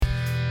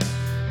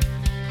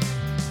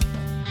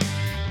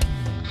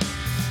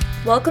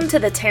Welcome to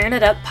the Tearing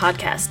It Up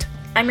podcast.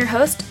 I'm your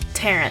host,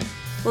 Taryn.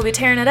 We'll be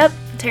tearing it up,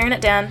 tearing it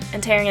down,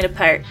 and tearing it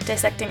apart,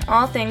 dissecting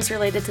all things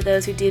related to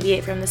those who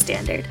deviate from the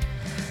standard.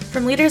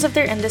 From leaders of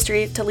their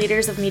industry to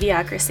leaders of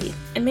mediocrity,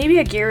 and maybe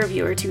a gear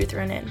review or two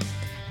thrown in.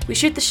 We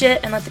shoot the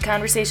shit and let the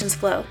conversations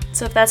flow,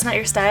 so if that's not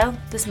your style,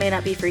 this may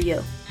not be for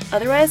you.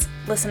 Otherwise,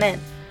 listen in.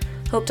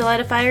 Hope to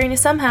light a fire in you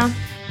somehow.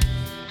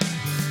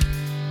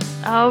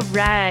 All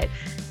right.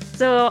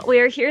 So we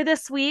are here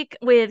this week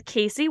with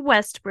Casey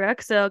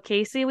Westbrook. So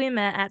Casey, we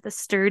met at the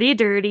Sturdy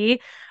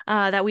Dirty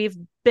that we've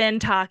been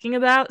talking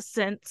about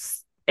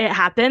since it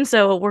happened.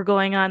 So we're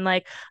going on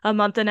like a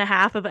month and a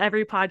half of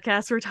every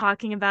podcast we're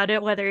talking about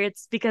it, whether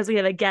it's because we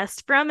have a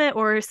guest from it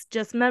or it's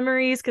just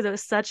memories because it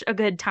was such a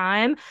good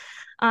time.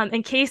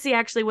 And Casey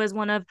actually was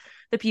one of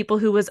the people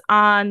who was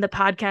on the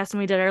podcast when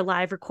we did our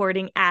live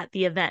recording at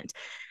the event.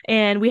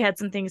 And we had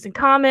some things in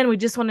common. We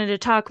just wanted to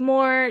talk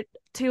more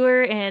to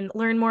her and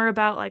learn more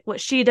about like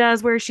what she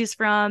does, where she's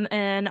from,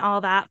 and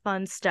all that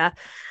fun stuff.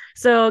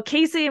 So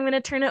Casey, I'm going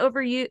to turn it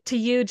over to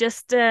you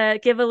just to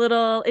give a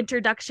little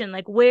introduction.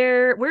 Like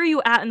where are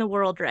you at in the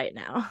world right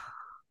now?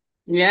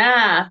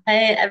 Yeah.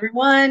 Hey,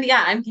 everyone.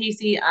 Yeah, I'm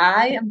Casey.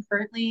 I am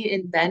currently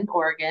in Bend,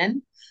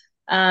 Oregon.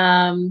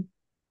 Um,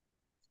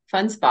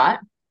 Fun spot.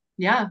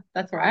 Yeah,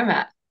 that's where I'm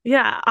at.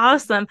 Yeah,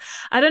 awesome.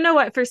 I don't know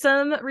what, for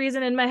some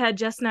reason in my head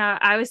just now,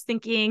 I was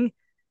thinking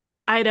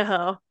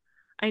Idaho.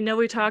 I know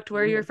we talked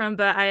where you're Ooh. from,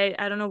 but I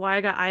don't know why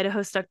I got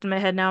Idaho stuck in my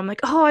head now. I'm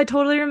like, oh, I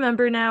totally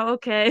remember now.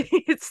 Okay.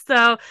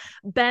 So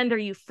Bend, are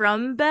you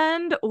from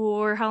Bend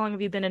or how long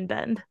have you been in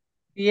Bend?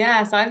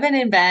 Yeah, so I've been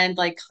in Bend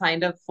like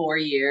kind of 4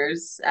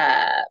 years,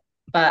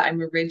 but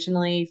I'm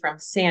originally from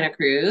Santa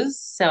Cruz.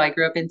 So I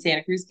grew up in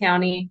Santa Cruz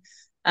County.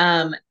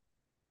 Um,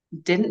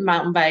 didn't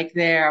mountain bike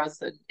there. I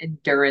was an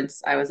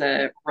endurance. I was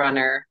a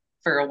runner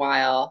for a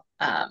while.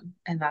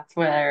 And that's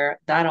where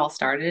that all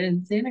started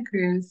in Santa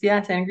Cruz.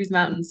 Yeah, Santa Cruz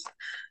Mountains.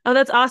 Oh,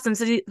 that's awesome.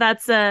 So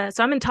that's so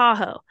I'm in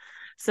Tahoe.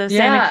 So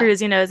Santa Yeah.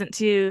 Cruz, isn't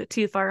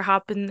too far,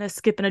 hopping a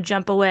skip and a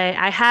jump away.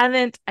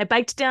 I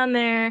biked down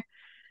there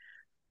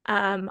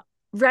um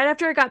right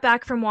after I got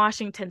back from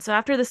Washington. So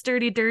after the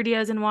Sturdy Dirty, I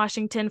was in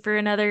Washington for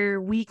another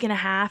week and a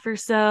half or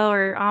so,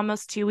 or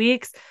almost 2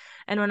 weeks.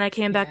 And when I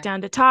came back Yeah.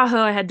 down to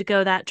Tahoe, I had to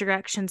go that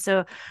direction.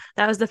 So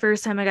that was the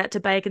first time I got to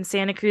bike in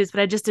Santa Cruz.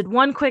 But I just did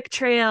one quick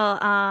trail.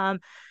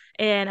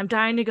 And I'm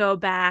dying to go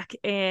back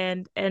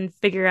and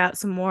figure out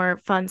some more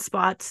fun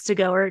spots to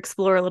go or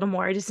explore a little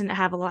more. I just didn't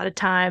have a lot of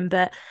time,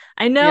 but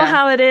I know Yeah.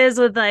 how it is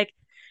with like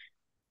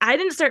I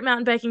didn't start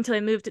mountain biking until I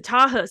moved to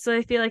Tahoe. So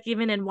I feel like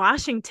even in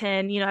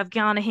Washington, I've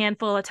gone a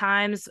handful of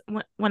times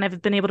when I've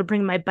been able to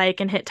bring my bike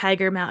and hit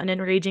Tiger Mountain and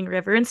Raging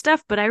River and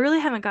stuff, but I really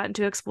haven't gotten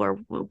to explore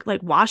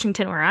like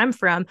Washington, where I'm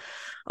from,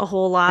 a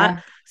whole lot.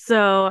 Yeah.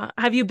 So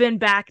have you been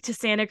back to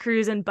Santa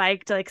Cruz and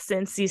biked like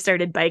since you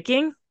started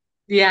biking?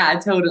 Yeah,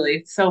 totally.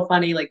 It's so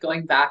funny, like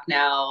going back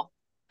now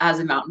as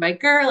a mountain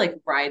biker, like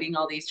riding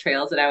all these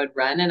trails that I would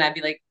run, and I'd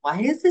be like, why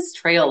is this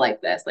trail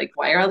like this? Like,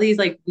 why are all these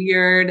like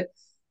weird,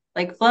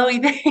 like flowy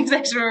things? I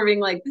just remember being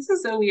like, this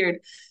is so weird.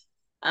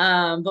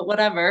 But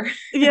whatever.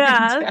 And,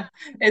 Yeah.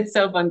 it's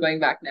so fun going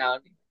back now.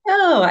 And being like,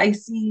 oh, I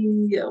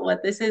see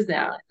what this is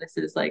now. This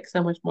is like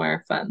so much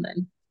more fun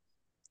than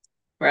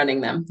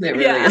running them. It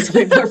really Yeah. is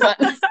way more fun.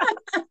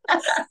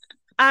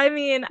 I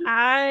mean,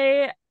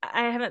 I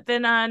haven't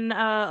been on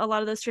a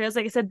lot of those trails,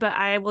 like I said, but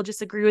I will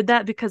just agree with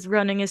that because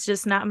running is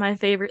just not my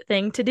favorite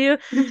thing to do.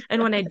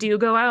 And when I do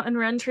go out and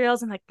run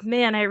trails, I'm like,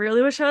 man, I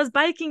really wish I was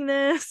biking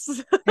this.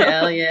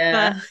 Hell But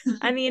yeah.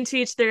 I mean, to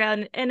each their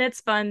own, and it's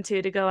fun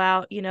too to go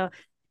out.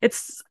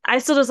 I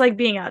still just like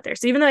being out there.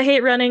 So even though I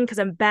hate running because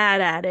I'm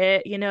bad at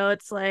it,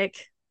 it's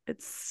like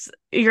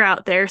you're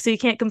out there, so you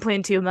can't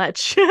complain too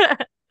much.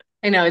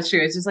 I know it's true.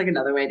 It's just like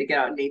another way to get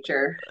out in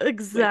nature, which I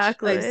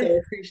Exactly. so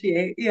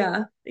appreciate.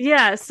 Yeah.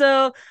 Yeah.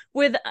 So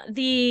with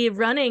the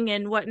running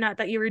and whatnot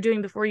that you were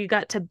doing before you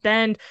got to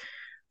Bend,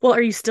 well,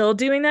 are you still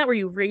doing that? Were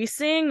you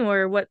racing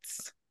or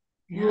was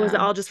it Yeah.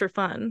 all just for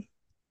fun?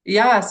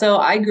 Yeah. So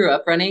I grew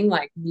up running,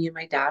 like me and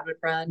my dad would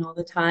run all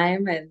the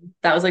time. And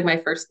that was like my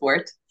first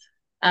sport.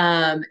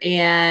 And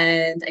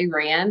I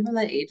ran from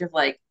the age of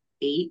like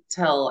 8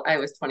 till I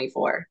was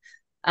 24.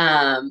 So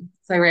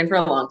I ran for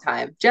a long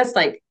time, just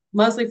like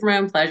mostly for my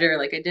own pleasure,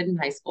 like I did in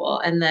high school.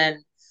 And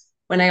then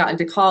when I got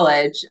into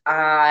college,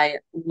 I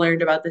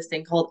learned about this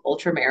thing called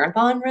ultra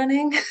marathon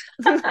running,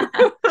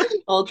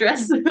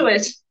 ultras,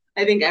 which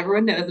I think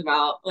everyone knows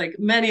about. Like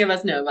many of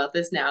us know about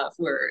this now if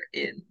we're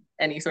in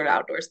any sort of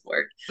outdoor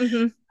sport.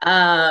 Hmm.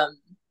 Um,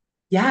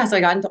 yeah, so I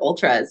got into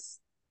ultras,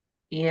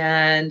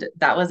 and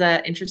that was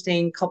an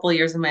interesting couple of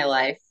years of my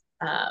life.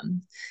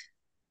 Um,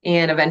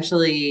 and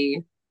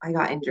eventually I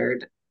got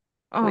injured,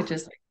 which Oh.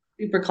 is like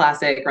super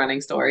classic running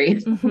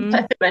story. Hmm.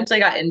 But eventually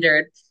got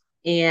injured,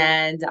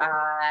 and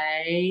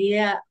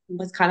I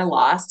was kind of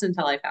lost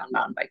until I found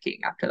mountain biking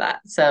after that.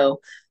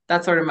 So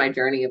that's sort of my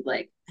journey of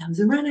like, I was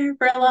a runner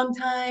for a long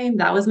time.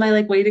 That was my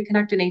like way to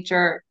connect to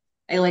nature.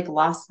 I like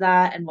lost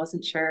that and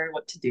wasn't sure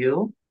what to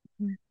do.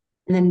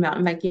 And then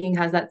mountain biking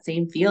has that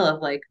same feel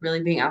of like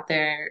really being out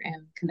there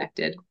and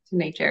connected to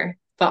nature,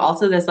 but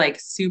also this like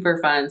super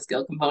fun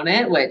skill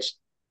component, which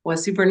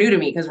was super new to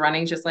me because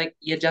running's just like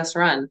you just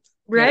run,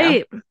 you know?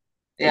 Right.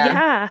 Yeah.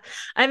 Yeah.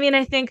 I mean,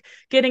 I think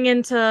getting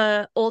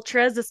into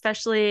ultras,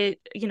 especially,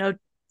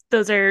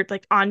 those are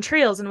like on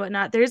trails and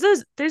whatnot. There's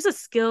a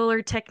skill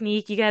or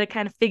technique you got to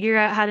kind of figure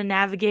out how to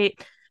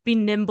navigate, be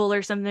nimble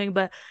or something.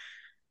 But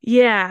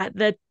yeah,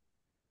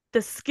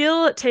 the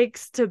skill it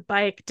takes to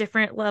bike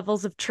different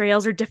levels of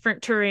trails or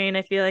different terrain,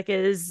 I feel like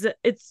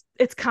it's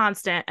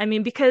constant. I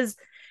mean, because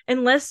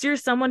unless you're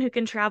someone who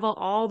can travel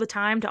all the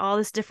time to all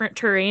this different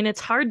terrain,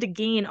 it's hard to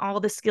gain all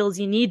the skills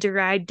you need to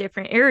ride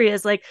different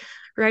areas. Like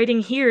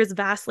riding here is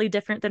vastly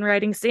different than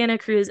riding Santa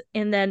Cruz,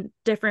 and then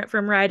different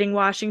from riding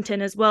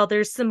Washington as well.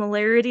 There's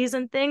similarities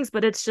and things,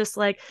 but it's just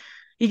like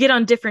you get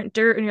on different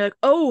dirt and you're like,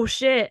 oh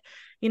shit.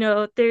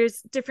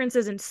 There's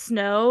differences in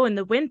snow in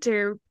the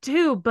winter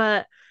too,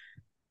 but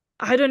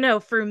I don't know.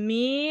 For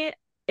me,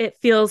 it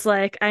feels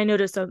like I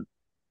notice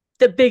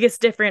the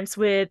biggest difference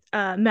with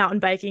mountain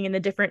biking and the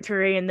different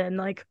terrain than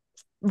like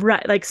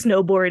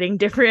snowboarding,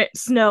 different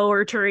snow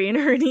or terrain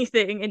or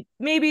anything. And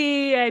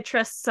maybe I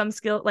trust some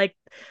skill like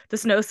the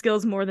snow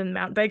skills more than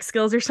mountain bike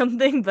skills or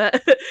something.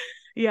 But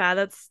yeah,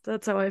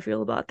 that's how I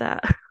feel about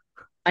that.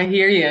 I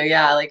hear you.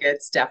 Yeah. Like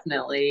it's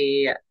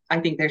definitely, I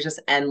think there's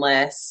just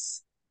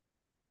endless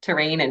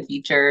terrain and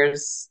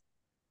features.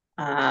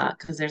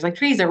 Because there's like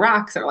trees or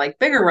rocks or like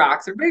bigger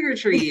rocks or bigger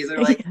trees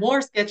or like Yeah.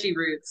 more sketchy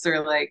routes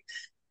or like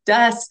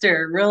dust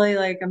or really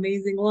like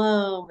amazing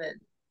loam and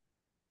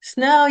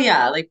snow.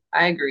 Yeah, like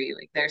I agree.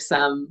 Like there's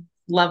some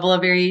level of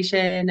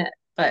variation,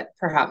 but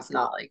perhaps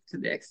not like to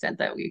the extent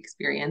that we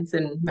experience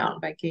in mountain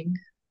biking.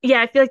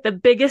 Yeah, I feel like the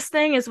biggest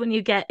thing is when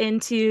you get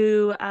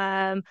into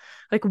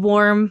like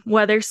warm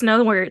weather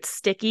snow where it's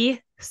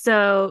sticky.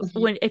 So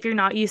Mhm. when if you're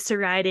not used to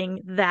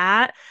riding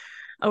that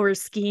or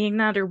skiing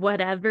that or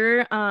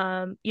whatever,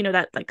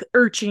 that like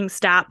urching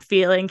stop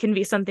feeling can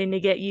be something to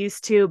get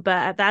used to.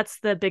 But that's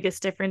the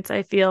biggest difference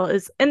I feel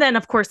is, and then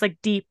of course like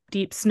deep,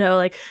 deep snow,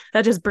 like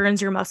that just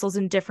burns your muscles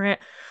in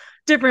different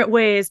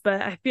ways.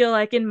 But I feel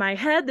like in my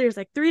head there's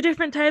like three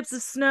different types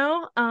of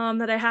snow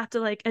that I have to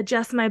like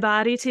adjust my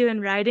body to in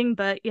riding.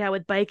 But yeah,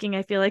 with biking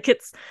I feel like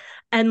it's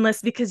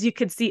endless because you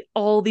could see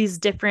all these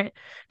different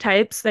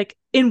types like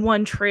in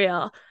one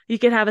trail. You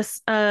could have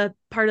a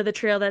part of the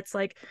trail that's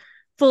like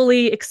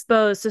fully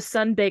exposed to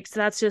sunbaked, so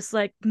that's just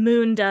like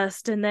moon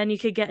dust, and then you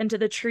could get into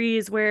the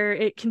trees where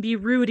it can be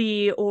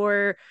rooty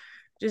or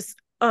just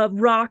a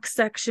rock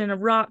section, a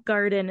rock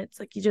garden. It's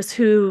like you just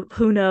who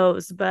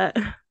knows, but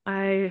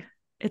I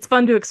it's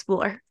fun to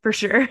explore for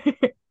sure.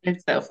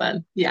 It's so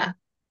fun. Yeah,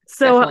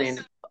 So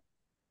definitely.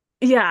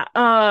 yeah,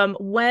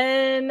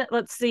 when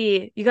let's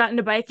see, you got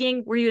into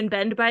biking, were you in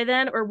Bend by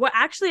then? Or what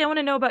actually I want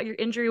to know about your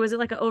injury. Was it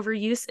like an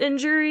overuse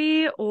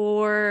injury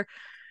or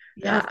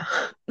uh Yeah,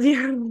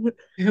 yeah.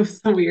 it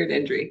was a weird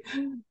injury.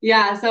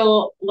 Yeah,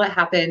 so what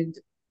happened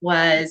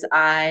was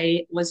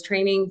I was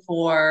training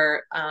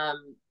for a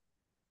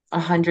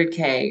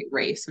 100K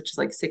race, which is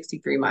like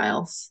 63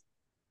 miles.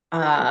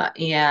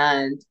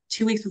 And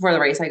 2 weeks before the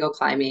race, I go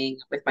climbing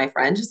with my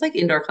friend, just like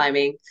indoor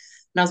climbing.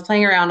 And I was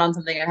playing around on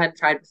something I hadn't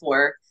tried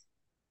before.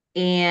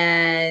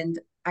 And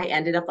I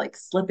ended up like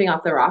slipping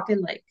off the rock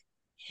and like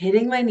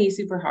hitting my knee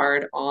super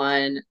hard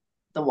on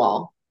the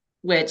wall,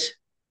 which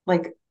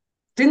like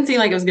didn't seem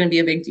like it was going to be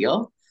a big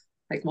deal,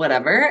 like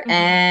whatever. Mhm.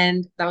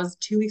 And that was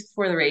 2 weeks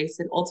before the race.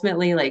 And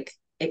ultimately, like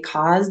it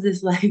caused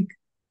this like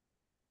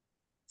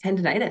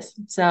tendonitis.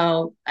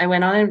 So I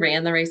went on and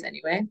ran the race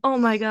anyway, Oh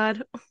my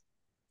God.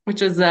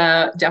 which was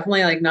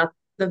definitely like not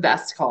the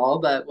best call,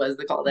 but was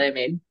the call that I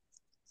made.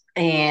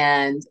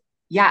 And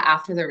yeah,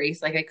 after the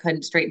race, like I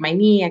couldn't straighten my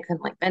knee, I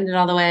couldn't like bend it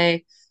all the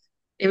way.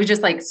 It was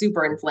just like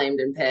super inflamed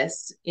and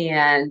pissed.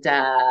 And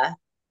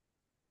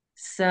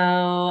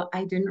so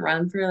I didn't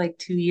run for like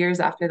 2 years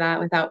after that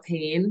without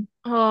pain.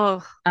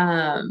 Oh,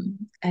 And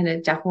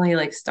it definitely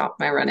like stopped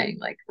my running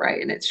like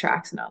right in its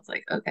tracks. And I was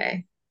like,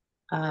 okay,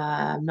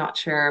 I'm not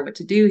sure what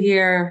to do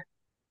here.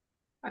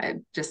 I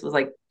just was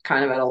like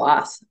kind of at a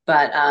loss.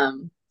 But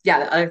yeah,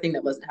 the other thing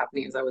that wasn't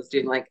happening is I was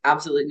doing like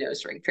absolutely no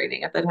strength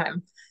training at the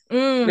time,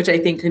 mm. which I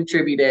think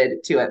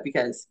contributed to it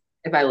because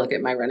if I look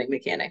at my running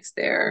mechanics,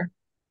 they're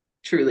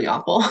truly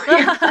awful.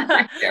 Yeah,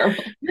 they're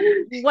terrible.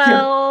 Yeah.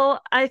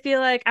 Well, I feel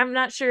like I'm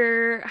not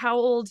sure how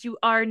old you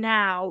are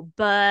now,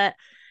 but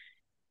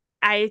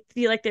I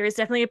feel like there is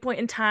definitely a point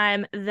in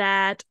time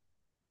that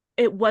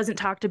it wasn't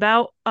talked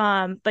about,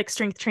 like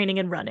strength training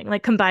and running,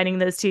 like combining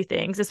those two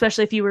things,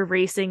 especially if you were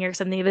racing or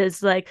something. It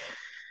was like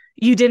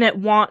you didn't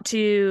want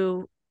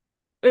to,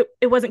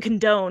 it wasn't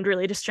condoned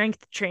really to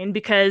strength train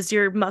because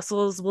your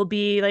muscles will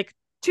be like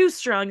too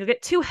strong, you'll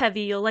get too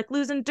heavy, you'll like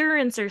lose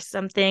endurance or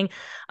something.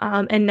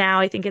 And now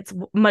I think it's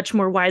much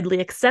more widely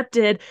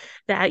accepted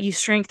that you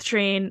strength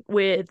train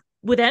with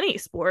any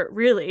sport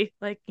really.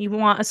 Like you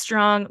want a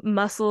strong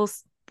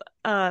muscles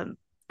um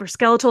or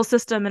skeletal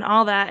system and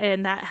all that,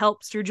 and that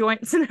helps your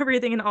joints and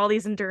everything and all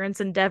these endurance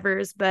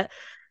endeavors. But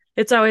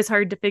it's always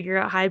hard to figure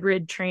out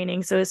hybrid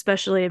training. So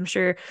especially I'm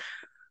sure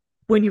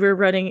when you were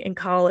running in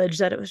college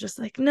that it was just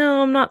like,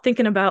 no, I'm not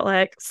thinking about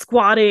like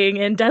squatting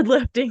and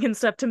deadlifting and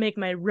stuff to make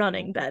my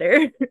running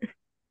better.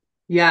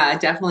 Yeah,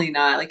 definitely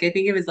not. Like I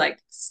think it was like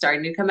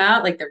starting to come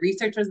out, like the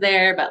research was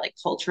there, but like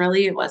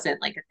culturally it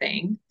wasn't like a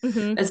thing,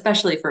 Mm-hmm.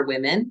 especially for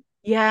women.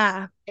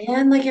 Yeah.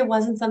 And like it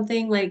wasn't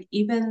something like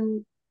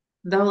even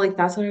though like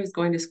that's what I was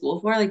going to school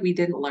for, like we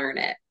didn't learn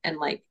it. And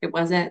like it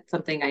wasn't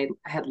something I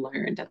had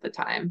learned at the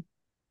time.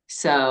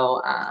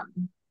 So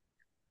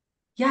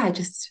yeah,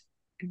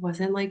 it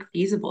wasn't like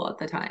feasible at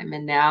the time.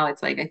 And now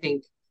it's like I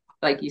think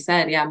like you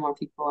said, yeah, more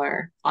people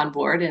are on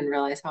board and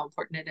realize how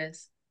important it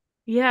is.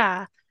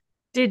 Yeah.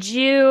 Did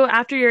you,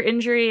 after your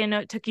injury, I know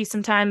it took you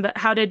some time, but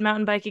how did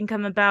mountain biking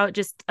come about?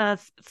 Just a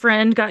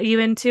friend got you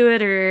into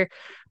it, or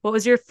what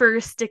was your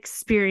first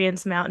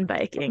experience mountain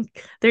biking?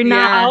 They're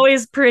not Yeah.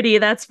 always pretty,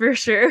 that's for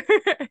sure.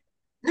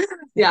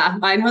 Yeah,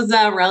 mine was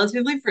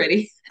relatively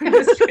pretty. It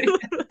was pretty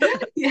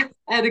good. Yeah,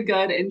 I had a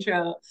good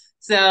intro.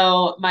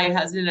 So my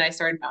husband and I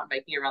started mountain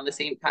biking around the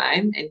same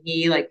time, and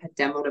he like had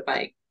demoed a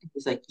bike. He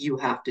was like, "You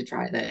have to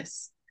try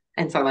this."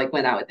 And so I like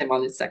went out with him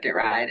on his second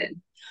ride,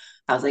 and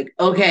I was like,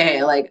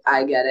 "Okay, like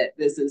I get it.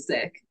 This is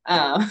sick."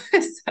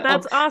 That's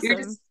So you're awesome.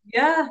 just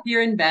yeah,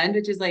 you're in Bend,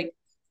 which is like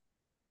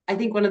I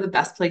think one of the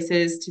best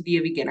places to be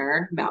a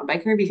beginner mountain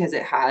biker because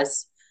it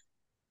has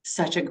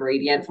such a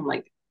gradient from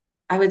like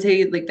I would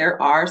say like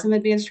there are some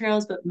advanced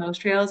trails, but most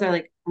trails are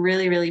like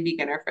really, really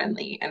beginner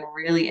friendly and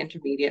really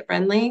intermediate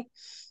friendly.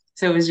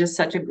 So it was just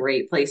such a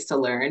great place to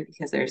learn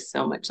because there's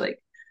so much like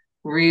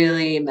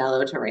really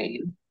mellow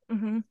terrain.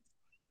 Hmm.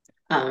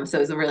 So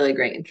it was a really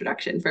great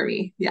introduction for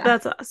me. Yeah.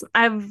 That's awesome.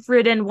 I've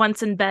ridden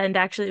once in Bend.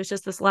 Actually, it was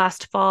just this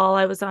last fall.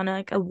 I was on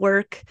like a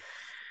work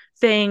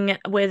thing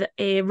with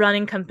a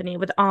running company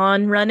with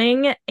On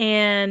Running.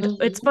 And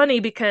it's Hmm. funny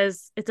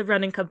because it's a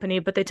running company,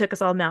 but they took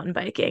us all mountain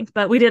biking.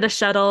 But we did a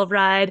shuttle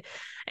ride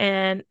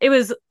and it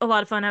was a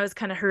lot of fun. I was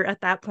kind of hurt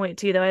at that point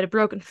too, though. I had a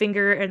broken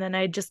finger and then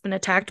I'd just been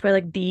attacked by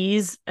like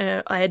bees.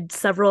 I had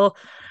several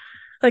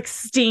like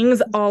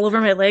stings all over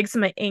my legs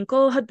and my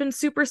ankle had been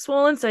super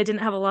swollen. So I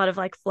didn't have a lot of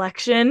like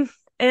flexion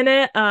in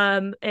it.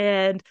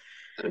 And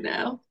Oh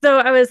no. so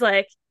I was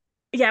like,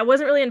 yeah, I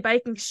wasn't really in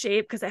biking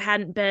shape because I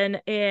hadn't been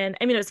in.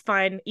 I mean, it was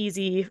fine,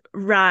 easy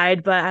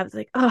ride, but I was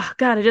like, oh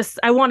God,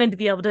 I wanted to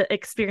be able to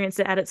experience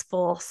it at its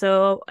full.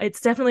 So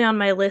it's definitely on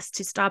my list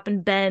to stop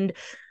and Bend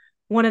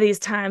one of these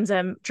times.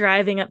 I'm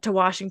driving up to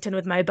Washington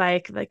with my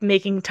bike, like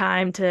making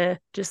time to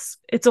just,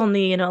 it's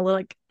only,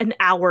 like an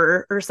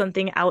hour or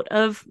something out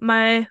of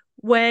my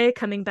way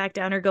coming back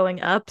down or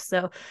going up.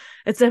 So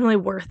it's definitely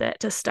worth it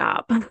to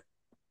stop.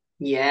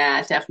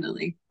 Yeah,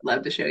 definitely.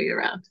 Love to show you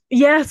around.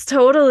 Yes,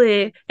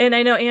 totally. And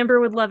I know Amber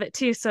would love it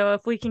too. So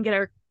if we can get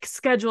our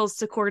schedules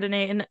to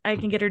coordinate and I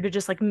can get her to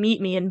just like meet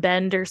me in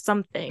Bend or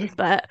something.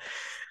 But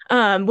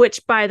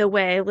which by the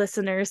way,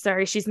 listeners,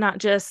 sorry,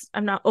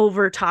 I'm not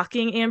over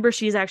talking Amber.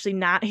 She's actually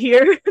not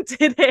here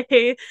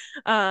today.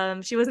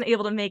 She wasn't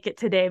able to make it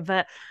today,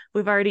 but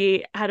we've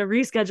already had a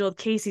rescheduled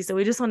Casey, so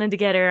we just wanted to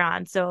get her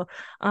on. So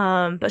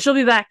but she'll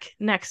be back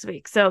next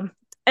week. So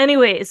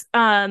anyways,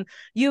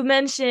 you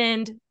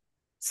mentioned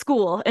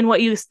school and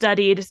what you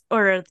studied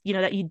or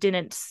that you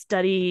didn't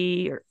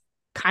study or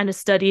kind of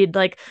studied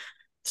like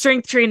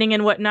strength training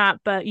and whatnot,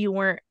 but you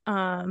weren't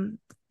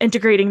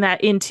integrating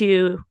that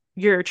into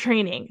your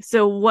training.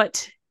 So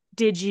what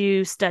did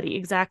you study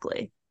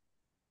exactly?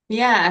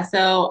 Yeah,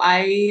 so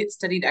I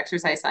studied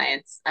exercise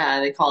science.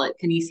 They call it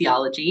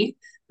kinesiology.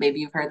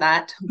 Maybe you've heard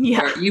that,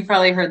 Yeah. or you've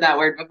probably heard that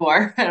word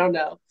before. I don't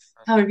know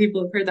how many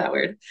people have heard that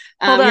word.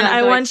 Hold on. Yeah,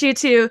 I so want you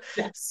to,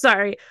 yeah.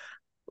 sorry,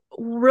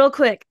 real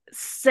quick,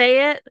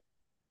 say it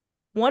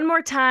one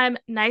more time,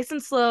 nice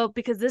and slow,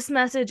 because this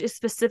message is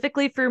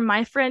specifically for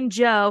my friend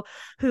Joe,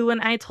 who,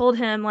 when I told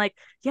him, like,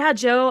 yeah,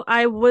 Joe,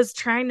 I was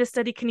trying to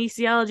study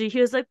kinesiology, he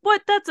was like,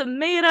 what? That's a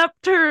made up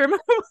term. I'm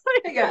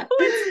like, Yeah. no,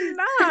 it's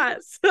not.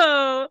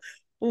 So,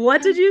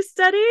 what did you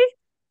study?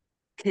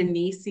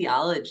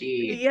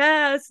 Kinesiology.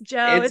 Yes,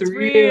 Joe, It's it's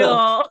real.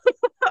 real.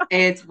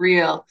 It's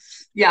real.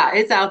 Yeah,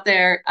 it's out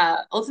there.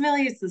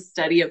 Ultimately, it's the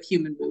study of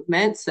human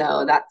movement.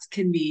 So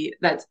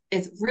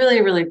it's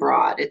really, really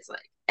broad. It's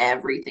like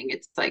everything.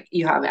 It's like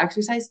you have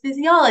exercise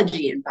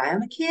physiology and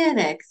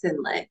biomechanics,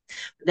 and like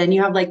then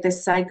you have like the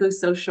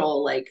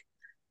psychosocial like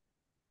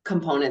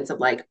components of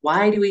like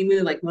why do we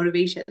move, like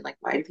motivation, like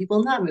why do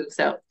people not move.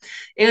 So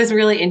it was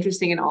really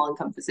interesting and all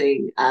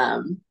encompassing.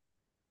 And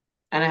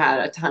I had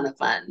a ton of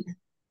fun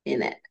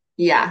in it. Nice.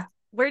 Yeah.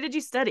 Where did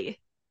you study?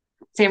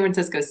 San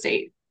Francisco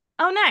State.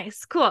 Oh,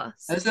 nice. Cool.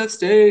 SF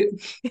State.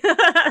 Go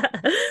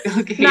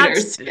not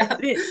Gators. Yeah.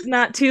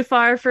 not too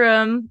far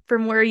from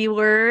where you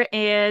were.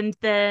 And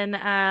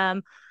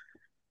then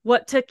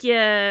what took you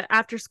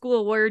after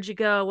school? Where'd you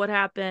go? What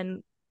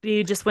happened?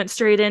 You just went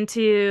straight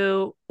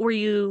into, were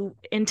you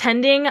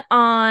intending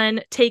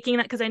on taking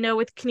that? Because I know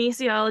with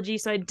kinesiology,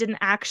 so I didn't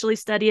actually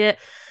study it.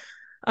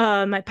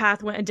 My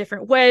path went a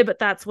different way, but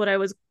that's what I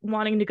was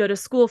wanting to go to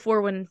school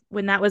for when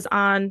that was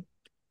on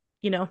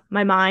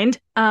my mind.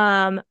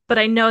 But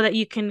I know that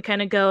you can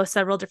kind of go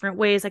several different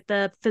ways, like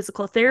the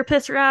physical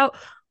therapist route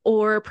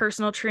or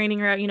personal training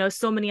route,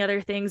 so many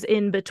other things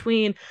in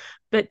between.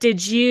 But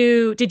did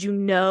you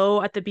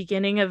know at the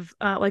beginning of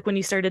like when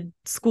you started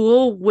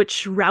school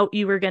which route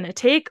you were going to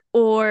take,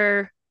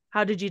 or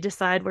how did you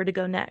decide where to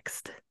go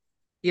next?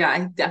 Yeah, I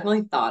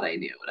definitely thought I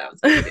knew what I was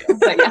going to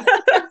do. But yeah,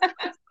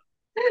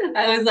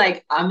 I was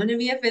like, I'm going to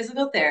be a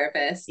physical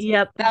therapist.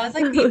 Yep. That was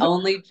like the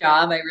only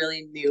job I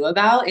really knew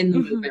about in the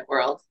Mhm. movement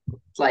world.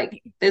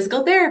 Like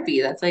physical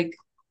therapy, that's like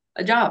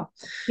a job.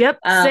 Yep,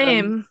 Um,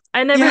 same.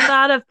 I never yeah,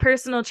 thought of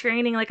personal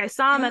training. Like I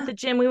saw him at yeah, the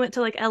gym. We went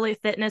to like LA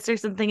Fitness or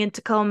something in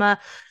Tacoma,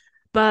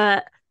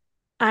 but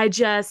I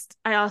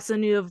also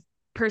knew of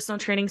personal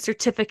training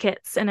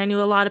certificates, and I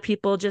knew a lot of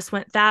people just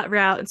went that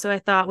route. And so I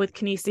thought with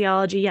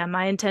kinesiology, yeah,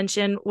 my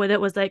intention with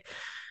it was like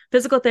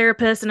physical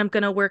therapist, and I'm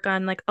going to work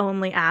on like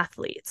only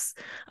athletes.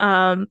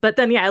 But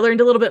then, yeah, I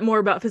learned a little bit more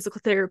about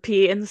physical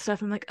therapy and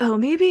stuff. I'm like, oh,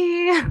 maybe,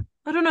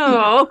 I don't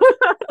know.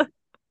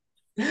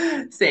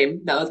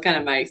 same. That was kind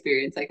of my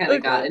experience. I kind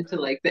of got Okay. into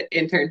like the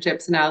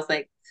internships and I was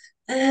like,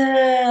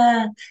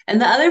 uh.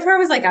 And the other part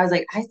was like, I was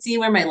like, I see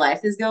where my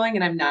life is going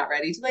and I'm not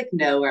ready to like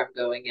know where I'm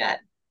going yet.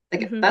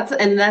 Like Hmm.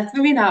 that's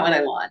maybe not what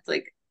I want.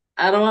 Like,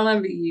 I don't want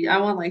to be, I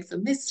want like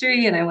some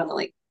mystery and I want to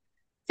like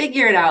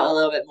figure it out a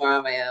little bit more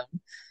on my own,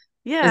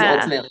 is Yeah.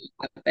 ultimately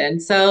what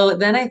happened. So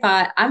then I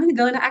thought, I'm going to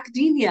go into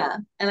academia.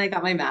 And I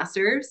got my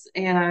master's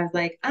and I was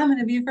like, I'm going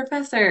to be a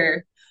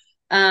professor.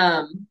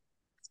 Um,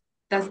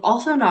 that's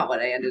also not what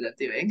I ended up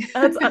doing.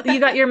 That's you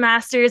got your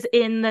master's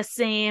in the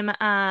same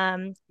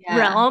Yeah.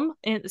 realm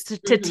to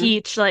Hmm.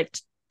 teach like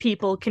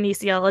people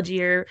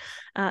kinesiology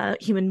or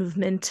human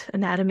movement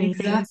anatomy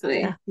things. Yeah.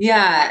 Exactly.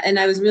 Yeah. And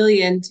I was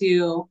really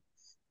into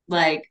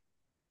like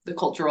the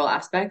cultural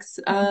aspects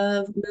Mhm.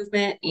 of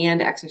movement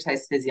and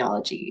exercise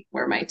physiology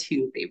were my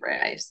two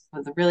favorite. I just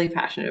was really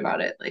passionate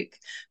about it. Like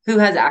who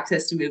has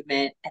access to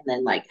movement and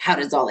then like how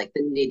does all like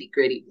the nitty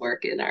gritty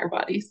work in our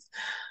bodies?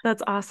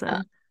 That's Uh,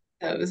 awesome.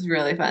 so it was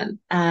really fun.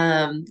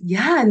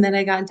 Yeah. And then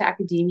I got into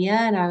academia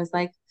and I was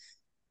like,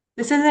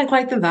 this isn't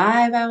quite the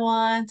vibe I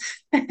want.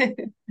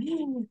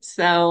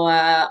 So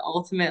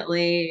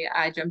ultimately,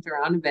 I jumped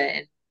around a bit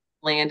and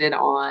landed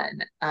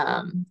on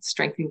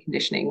strength and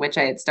conditioning, which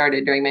I had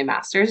started during my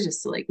master's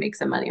just to like make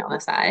some money on the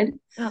side.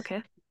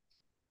 Okay.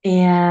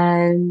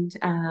 And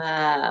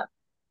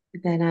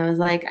then I was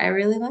like, I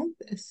really like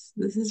this.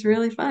 This is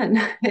really fun.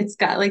 It's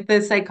got like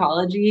the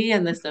psychology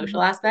and the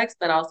social Mhm. aspects,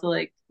 but also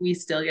like we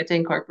still get to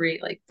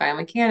incorporate like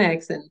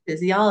biomechanics and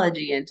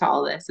physiology into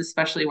all this,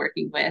 especially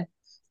working with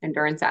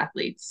endurance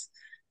athletes,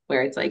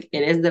 where it's like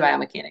it is the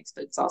biomechanics,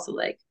 but it's also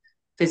like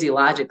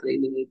physiologically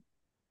we need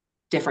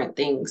different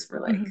things for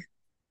like Mhm.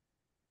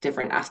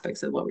 different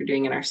aspects of what we're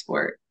doing in our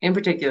sport, in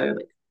particular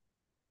like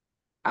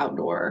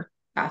outdoor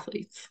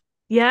athletes.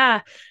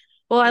 Yeah.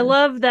 Well, I Yeah.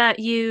 love that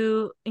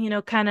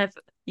kind of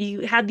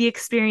you had the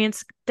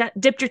experience,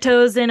 dipped your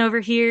toes in over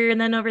here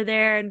and then over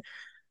there, and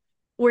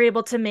were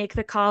able to make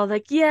the call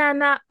like, yeah,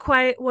 not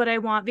quite what I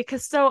want.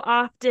 Because so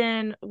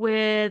often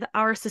with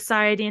our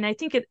society, and I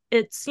think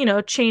it's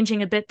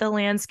changing a bit the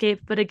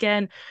landscape, but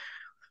again,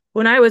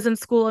 when I was in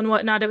school and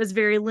whatnot, it was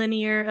very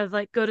linear of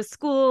like go to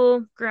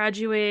school,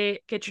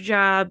 graduate, get your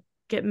job,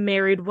 get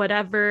married,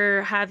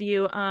 whatever have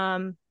you.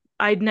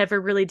 I never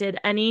really did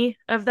any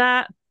of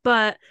that,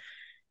 but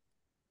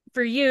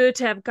for you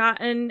to have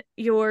gotten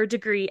your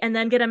degree and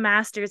then get a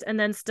master's and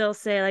then still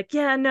say like,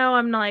 yeah, no,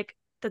 I'm like,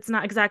 that's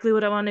not exactly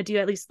what I want to do,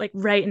 at least like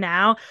right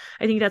now.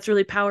 I think that's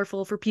really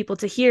powerful for people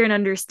to hear and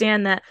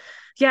understand that,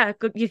 yeah,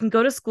 you can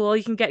go to school,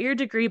 you can get your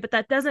degree, but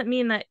that doesn't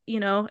mean that,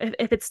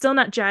 if it's still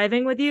not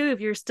jiving with you, if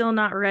you're still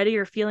not ready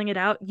or feeling it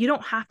out, you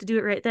don't have to do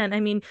it right then. I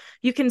mean,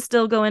 you can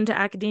still go into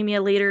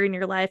academia later in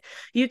your life.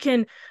 You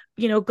can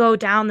go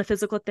down the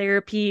physical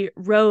therapy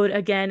road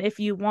again if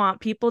you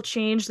want. People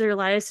change their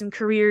lives and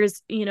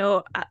careers,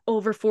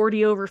 over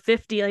 40, over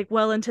 50, like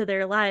well into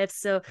their lives.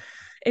 So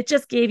it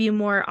just gave you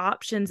more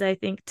options, I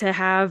think, to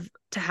have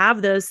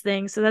those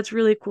things. So that's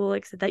really cool,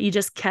 like that you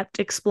just kept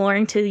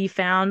exploring till you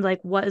found like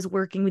what is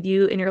working with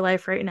you in your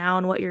life right now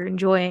and what you're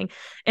enjoying.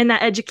 And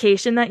that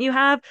education that you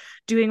have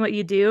doing what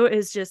you do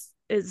is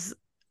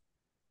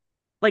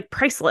like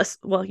priceless.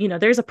 Well,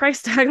 there's a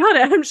price tag on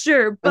it, I'm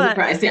sure, Was a but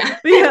prize, yeah.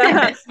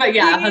 yeah, But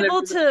yeah, being 100%.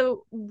 able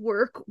to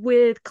work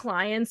with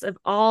clients of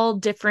all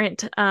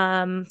different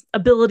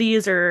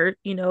abilities or,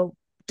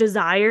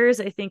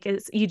 desires, I think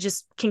is you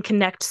just can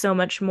connect so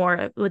much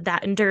more with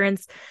that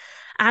endurance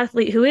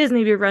athlete who is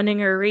maybe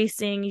running or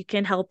racing. You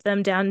can help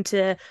them down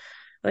to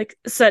like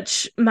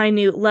such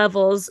minute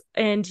levels,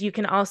 and you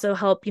can also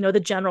help the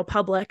general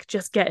public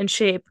just get in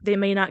shape. They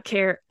may not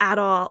care at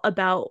all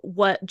about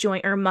what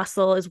joint or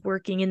muscle is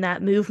working in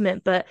that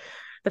movement, but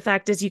the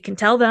fact is you can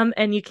tell them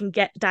and you can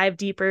get dive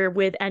deeper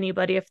with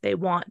anybody if they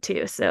want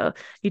to. So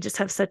you just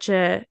have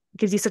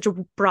gives you such a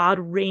broad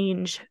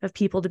range of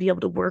people to be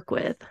able to work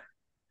with.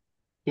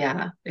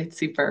 Yeah,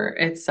 it's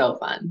so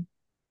fun.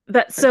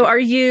 But Such so a are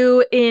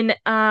you in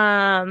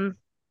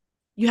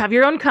you have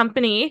your own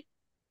company,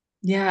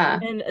 Yeah.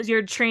 And as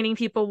you're training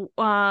people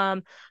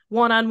one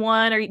on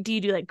one, or do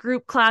you do like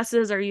group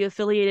classes? Are you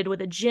affiliated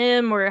with a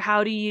gym, or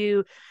how's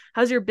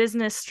your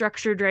business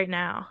structured right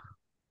now?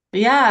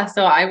 Yeah,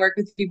 so I work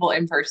with people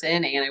in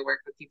person and I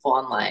work with people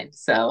online.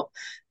 So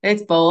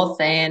it's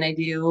both. And I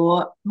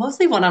do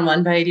mostly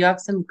one-on-one, but I do have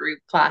some group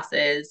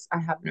classes. I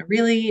have a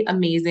really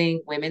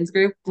amazing women's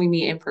group. We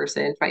meet in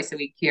person twice a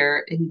week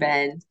here in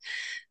Bend.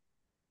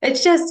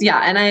 It's just, yeah,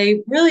 and I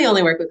really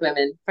only work with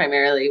women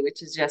primarily,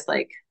 which is just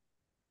like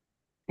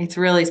it's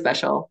really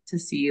special to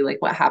see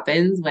like what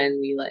happens when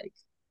we like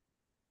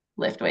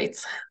lift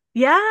weights.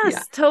 Yeah.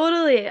 Yes,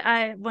 totally.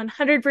 I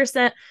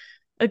 100%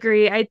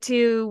 agree. I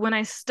too, when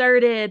I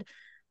started,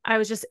 I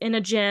was just in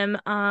a gym.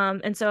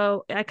 And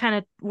so I kind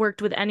of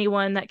worked with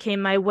anyone that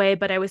came my way,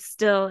 but it was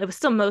still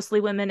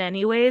mostly women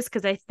anyways,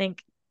 because I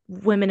think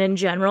women in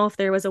general, if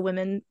there was a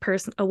woman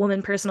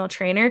personal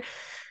trainer,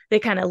 they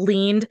kind of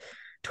leaned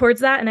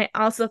towards that. And I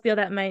also feel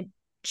that my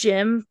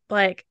gym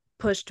like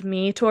pushed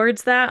me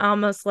towards that,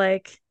 almost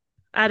like,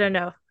 I don't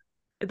know,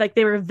 like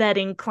they were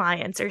vetting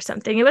clients or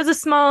something. It was a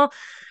small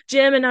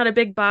gym and not a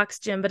big box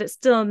gym, but it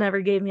still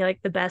never gave me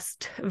like the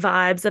best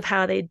vibes of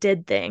how they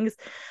did things.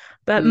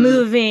 But Mm,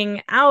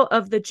 moving out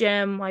of the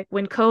gym, like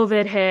when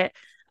COVID hit,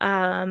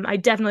 I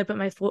definitely put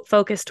my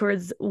focus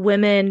towards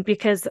women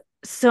because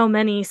so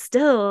many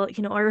still,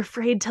 are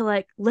afraid to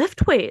like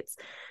lift weights.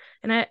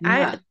 And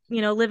yeah.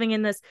 living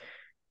in this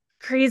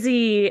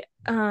crazy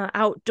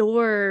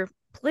outdoor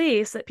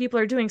place that people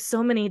are doing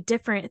so many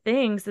different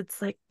things,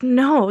 it's like,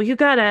 no, we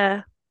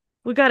gotta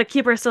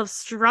keep ourselves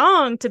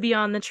strong to be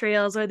on the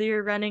trails, whether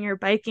you're running or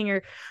biking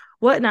or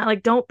whatnot.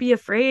 Like, don't be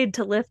afraid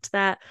to lift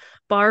that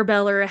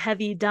barbell or a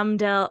heavy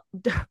dumbbell.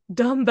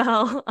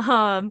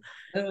 Oh,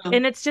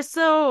 And it's just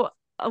so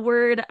a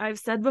word I've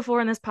said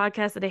before in this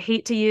podcast that I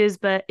hate to use,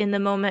 but in the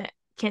moment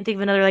can't think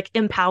of another, like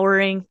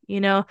empowering,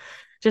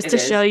 just it to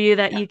show is. you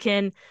that Yeah.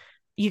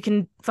 you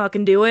can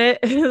fucking do it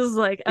is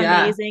like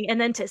Yeah. amazing. And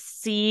then to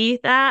see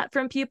that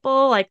from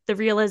people, like the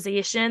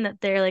realization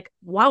that they're like,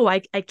 wow, I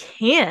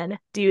can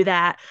do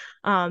that.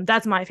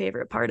 That's my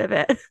favorite part of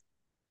it.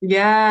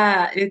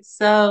 Yeah, it's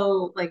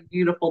so like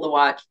beautiful to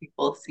watch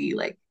people see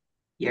like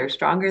you're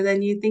stronger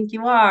than you think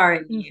you are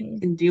and you Hmm.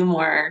 can do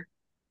more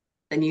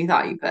than you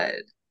thought you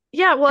could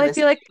Yeah, well, in I a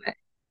feel silly like way.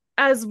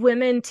 as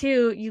women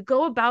too, you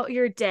go about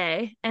your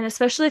day, and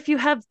especially if you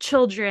have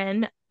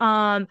children,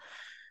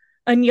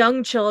 and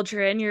young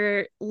children,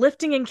 you're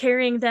lifting and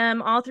carrying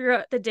them all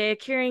throughout the day,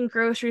 carrying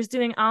groceries,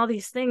 doing all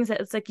these things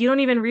that it's like you don't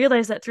even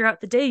realize that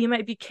throughout the day you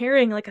might be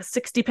carrying like a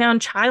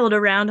 60-pound child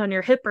around on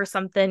your hip or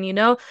something.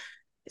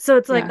 So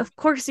it's like, Yeah. of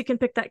course you can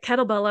pick that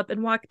kettlebell up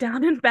and walk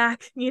down and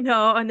back,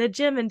 on the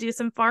gym and do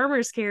some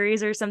farmer's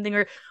carries or something,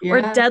 or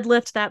Yeah.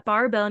 deadlift that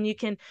barbell. And you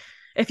can,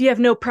 if you have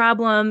no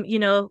problem,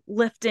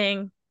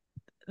 lifting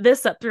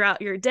this up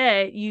throughout your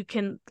day, you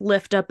can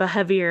lift up a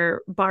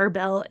heavier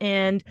barbell.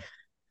 And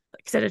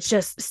like I said, it's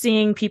just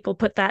seeing people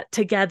put that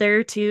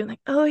together to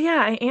like, oh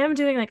yeah, I am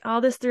doing like all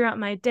this throughout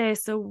my day.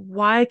 So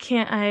why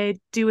can't I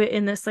do it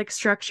in this like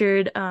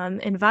structured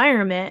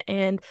environment?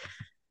 And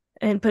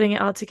putting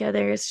it all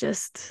together is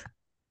just,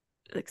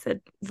 like I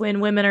said, when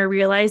women are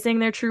realizing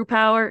their true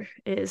power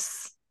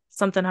is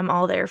something I'm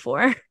all there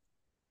for.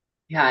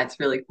 Yeah, it's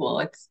really cool.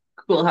 It's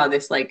cool how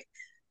this like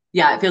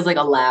yeah, it feels like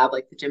a lab,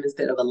 like the gym is a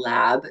bit of a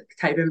lab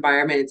type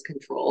environment. It's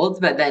controlled,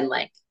 but then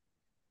like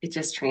it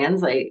just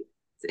translates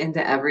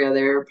into every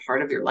other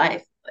part of your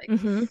life. Like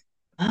Mm-hmm.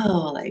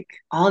 oh, like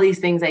all these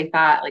things I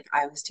thought like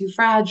I was too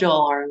fragile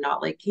or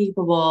not like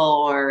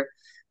capable or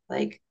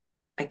like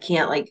I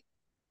can't like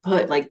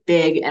put like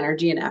big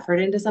energy and effort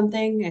into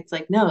something. It's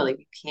like, no, like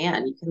you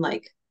can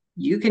like,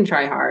 you can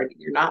try hard.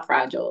 You're not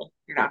fragile.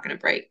 You're not going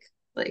to break.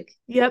 Like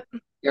Yep.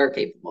 you're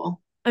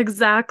capable.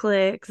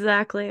 Exactly.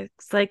 Exactly.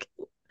 It's like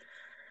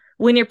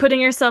when you're putting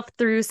yourself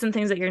through some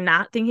things that you're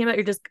not thinking about,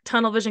 you're just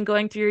tunnel vision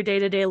going through your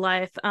day-to-day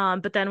life.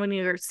 But then when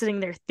you're sitting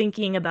there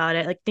thinking about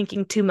it, like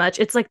thinking too much,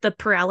 it's like the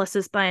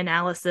paralysis by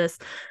analysis.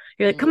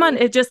 You're like, come on,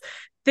 Mm, it just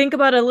think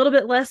about it a little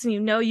bit less and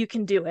you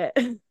can do it.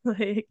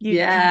 Like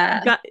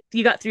yeah.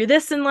 you got through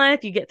this in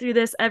life, you get through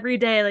this every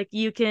day. Like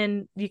you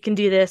can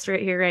do this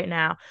right here, right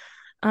now.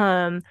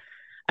 Um,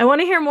 I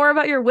want to hear more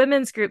about your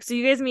women's group. So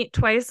you guys meet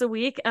twice a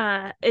week.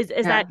 Is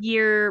that Yeah.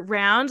 year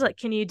round? Like,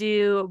 can you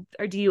do,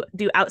 or do you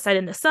do outside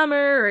in the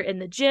summer or in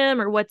the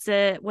gym, or what's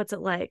it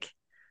like?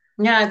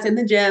 Yeah. It's in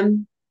the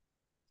gym,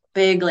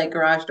 big like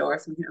garage door.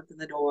 So we can open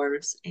the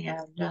doors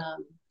and,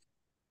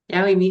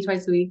 yeah, we meet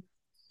twice a week.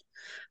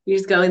 We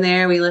just go in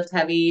there. We lift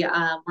heavy.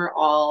 We're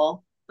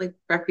all like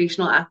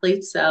recreational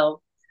athletes.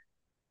 So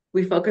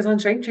we focus on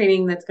strength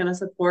training that's going to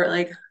support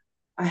like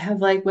I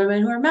have like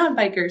women who are mountain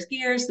bikers,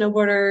 skiers,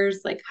 snowboarders,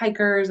 like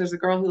hikers. There's a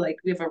girl who like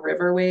we have a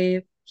river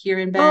wave here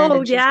in Bend Oh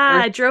and she yeah,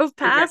 surfs I drove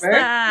the past river.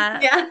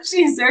 that. Yeah,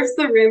 she surfs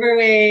the river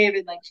wave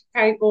and like she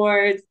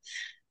kiteboards,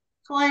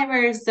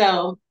 climbers.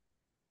 So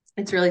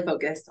it's really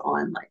focused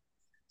on like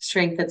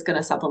strength that's going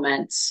to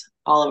supplement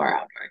all of our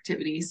outdoor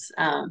activities,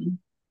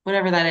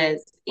 whatever that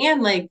is.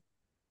 And like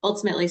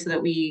ultimately so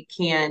that we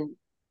can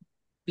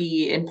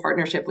be in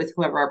partnership with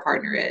whoever our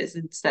partner is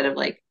instead of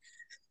like,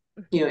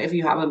 you know, if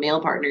you have a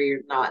male partner,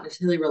 you're not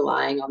necessarily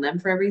relying on them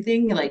for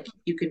everything. Like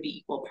you could be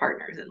equal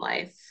partners in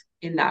life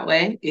in that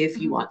way if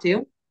you Mhm. want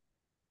to,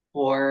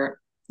 or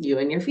you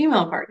and your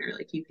female partner,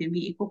 like you can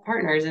be equal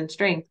partners in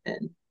strength,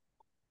 and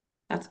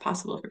that's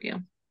possible for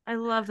you. I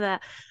love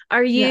that.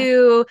 Are Yeah.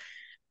 you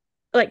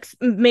like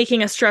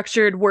making a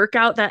structured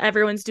workout that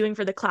everyone's doing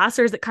for the class,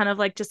 or is it kind of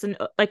like just an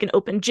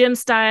open gym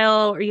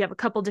style, or you have a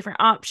couple different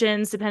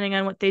options depending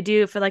on what they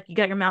do? For like you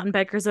got your mountain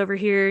bikers over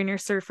here and your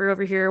surfer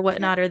over here or Yeah.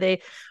 whatnot. Are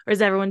they, or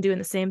is everyone doing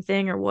the same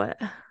thing or what?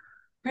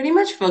 Pretty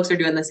much folks are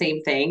doing the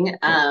same thing.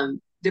 Cool.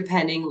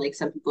 Depending, like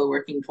some people are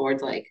working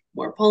towards like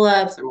more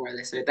pull-ups or more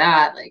this or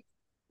that. Like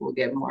we'll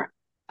give more,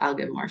 I'll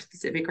give more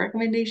specific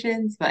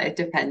recommendations, but it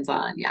depends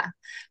on, yeah.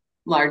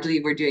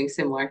 Largely we're doing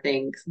similar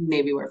things.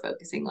 Maybe we're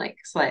focusing like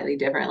slightly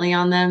differently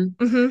on them,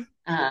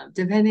 Mm-hmm.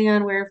 depending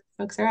on where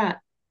folks are at.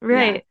 Yeah.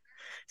 Right.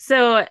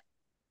 So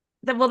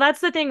well, that's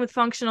the thing with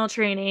functional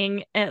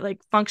training,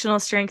 like functional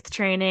strength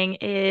training,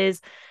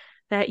 is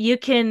that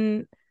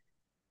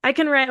I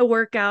can write a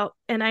workout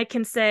and I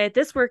can say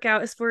this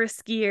workout is for a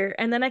skier,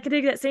 and then I can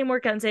take that same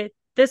workout and say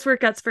this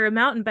workout's for a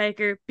mountain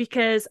biker,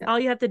 because Yeah. all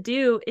you have to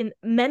do in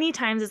many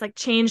times is like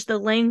change the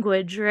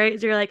language, right?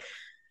 So you're like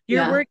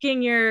you're Yeah.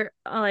 working your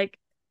like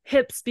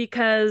hips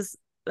because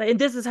and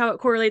this is how it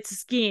correlates to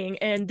skiing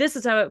and this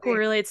is how it Right.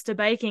 correlates to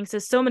biking.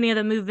 So many of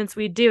the movements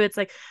we do, it's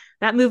like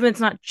that movement's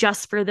not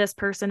just for this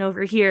person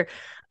over here.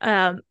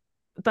 um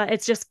but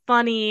it's just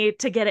funny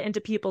to get it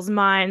into people's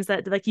minds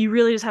that like you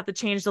really just have to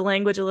change the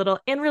language a little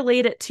and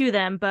relate it to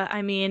them. But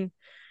I mean,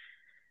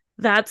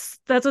 that's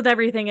with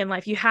everything in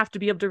life. You have to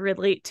be able to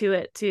relate to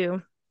it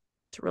to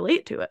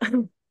relate to it.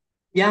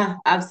 Yeah,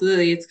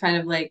 absolutely. It's kind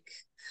of like,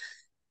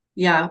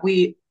 yeah,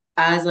 we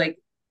as like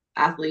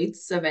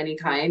athletes of any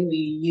kind, we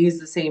use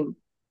the same,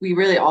 we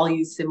really all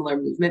use similar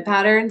movement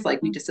patterns.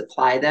 Like we just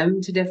apply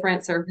them to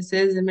different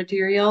surfaces and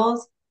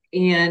materials.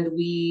 And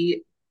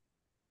we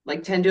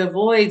like tend to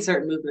avoid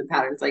certain movement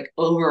patterns. Like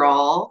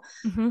overall,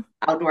 Mm-hmm.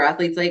 outdoor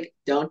athletes like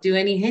don't do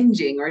any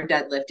hinging or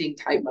deadlifting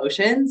type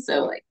motions.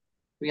 So like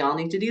we all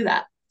need to do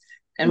that.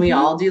 And we Mm-hmm.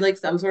 all do like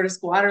some sort of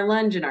squat or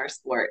lunge in our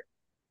sport.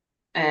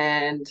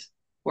 And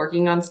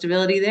working on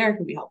stability there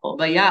can be helpful.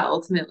 But yeah,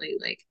 ultimately,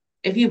 like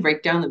if you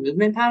break down the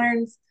movement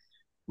patterns,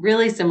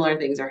 really similar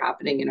things are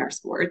happening in our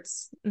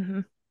sports.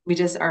 Mm-hmm. We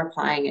just are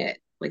applying it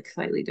like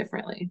slightly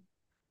differently.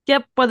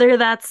 Yep, whether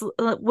that's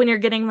when you're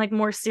getting like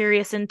more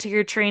serious into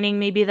your training,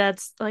 maybe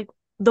that's like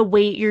the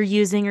weight you're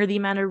using or the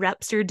amount of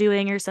reps you're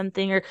doing or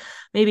something, or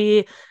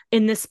maybe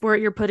in this sport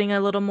you're putting a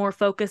little more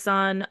focus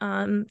on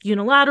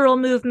unilateral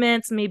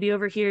movements. Maybe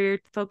over here you're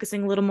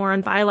focusing a little more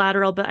on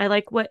bilateral. But I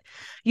like what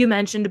you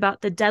mentioned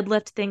about the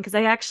deadlift thing, because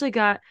I actually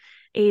got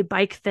a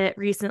bike fit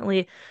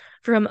recently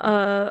from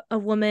a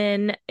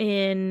woman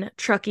in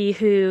Truckee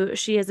who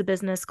she has a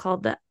business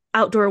called the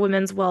Outdoor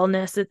Women's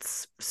Wellness.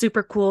 It's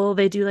super cool.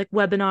 They do like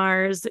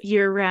webinars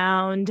year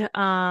round.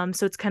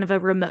 So it's kind of a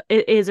remote,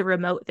 it is a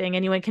remote thing.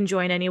 Anyone can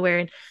join anywhere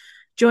and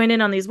join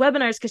in on these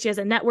webinars because she has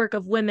a network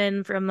of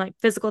women from like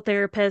physical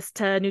therapists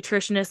to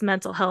nutritionists,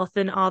 mental health,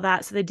 and all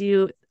that. So they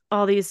do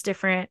all these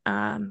different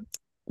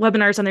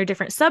webinars on their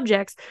different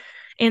subjects.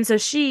 And so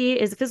she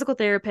is a physical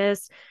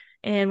therapist,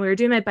 and we were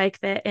doing my bike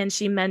fit, and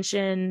she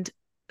mentioned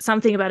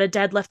something about a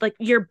deadlift, like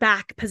your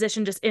back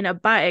position just in a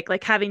bike,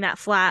 like having that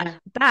flat Yeah.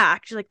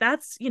 back. She's like,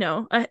 that's,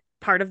 a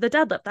part of the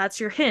deadlift. That's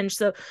your hinge.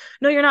 So,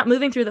 no, you're not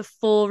moving through the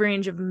full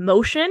range of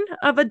motion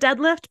of a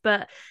deadlift.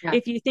 But Yeah.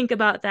 if you think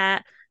about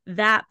that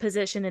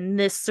position in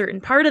this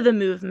certain part of the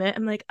movement,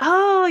 I'm like,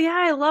 oh,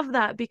 yeah, I love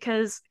that,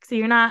 because so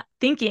you're not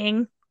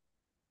thinking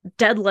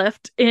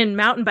deadlift in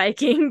mountain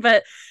biking,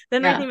 but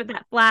then I Yeah. think with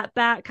that flat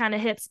back kind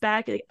of hips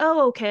back, like,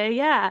 oh, okay,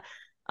 yeah.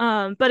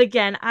 But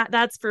again,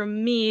 that's for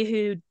me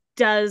who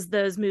does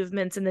those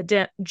movements in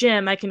the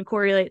gym. I can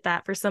correlate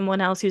that for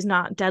someone else who's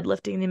not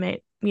deadlifting. They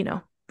may,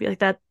 be like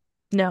that.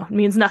 No,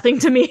 means nothing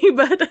to me,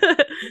 but What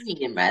do you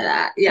mean by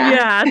that? Yeah.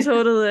 yeah,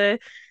 totally.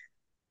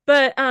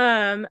 But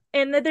and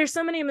there's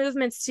so many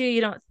movements too you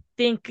don't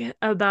think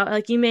about.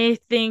 Like you may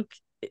think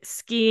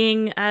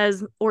skiing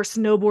as or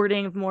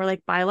snowboarding more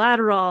like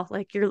bilateral,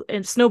 like you're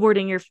in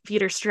snowboarding your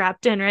feet are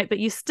strapped in, right? But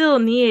you still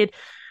need,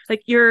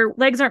 like, your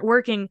legs aren't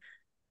working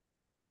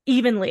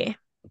evenly.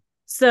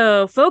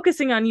 So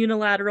focusing on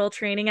unilateral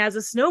training as a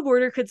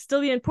snowboarder could still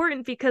be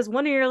important, because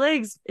one of your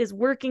legs is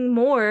working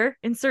more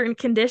in certain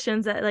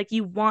conditions that like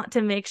you want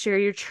to make sure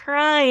you're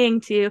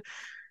trying to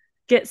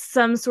get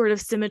some sort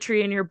of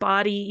symmetry in your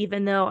body,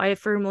 even though I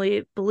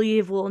firmly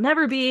believe will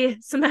never be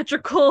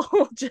symmetrical.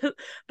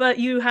 But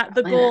the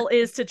Probably not. goal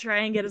is to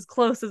try and get as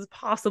close as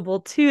possible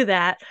to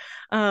that.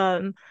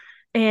 Um,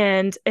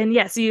 and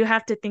yeah, so you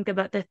have to think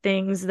about the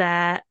things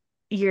that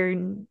you're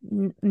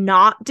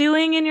not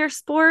doing in your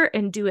sport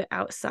and do it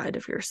outside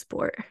of your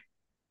sport.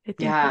 I think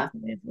that's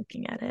Yeah. a way of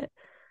looking at it.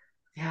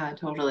 Yeah,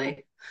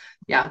 totally.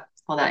 Yeah.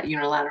 All that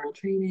unilateral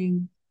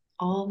training,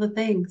 all the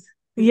things.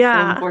 It's so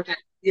Yeah. important.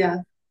 Yeah.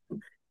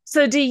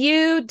 So do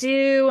you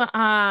do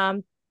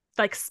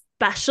like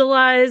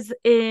specialize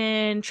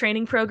in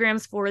training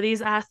programs for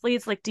these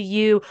athletes? Like, do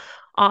you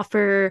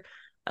offer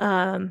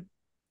um,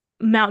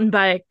 mountain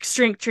bike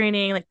strength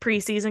training, like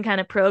preseason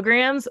kind of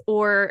programs,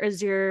 or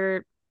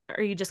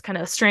are you just kind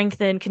of strength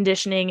and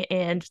conditioning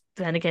and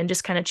then again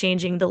just kind of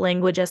changing the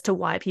language as to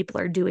why people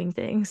are doing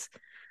things?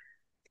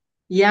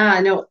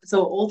 Yeah, no.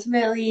 So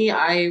ultimately,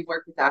 I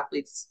work with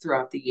athletes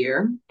throughout the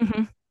year.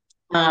 Mm-hmm,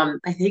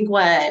 I think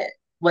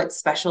what's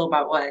special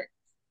about what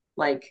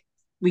like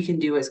we can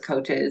do as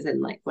coaches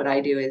and like what I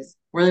do is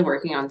really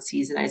working on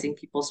seasonizing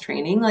people's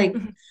training. Like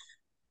mm-hmm,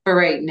 for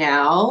right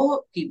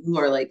now, people who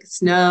are like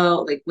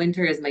snow, like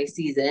winter is my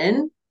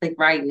season. Like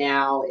right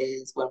now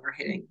is when we're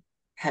hitting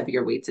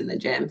heavier weights in the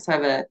gym. So I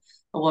have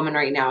a woman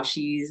right now,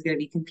 she's gonna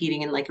be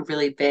competing in like a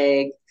really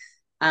big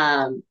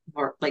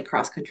or like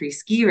cross country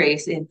ski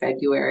race in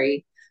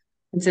February.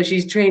 And so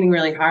she's training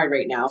really hard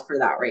right now for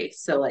that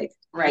race. So like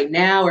right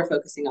now we're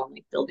focusing on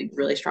like building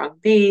really strong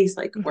base,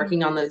 like mm-hmm,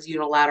 working on those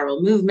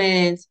unilateral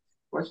movements,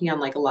 working on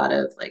like a lot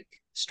of like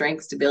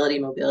strength, stability,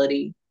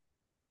 mobility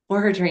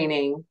for her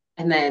training.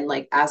 And then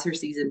like as her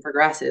season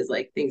progresses,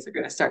 like things are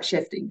going to start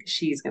shifting because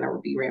she's going to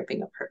be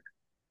ramping up her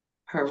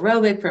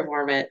aerobic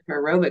performance,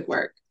 her aerobic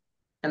work,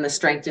 and the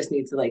strength just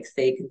needs to like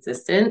stay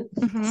consistent.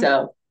 mm-hmm.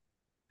 So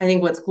I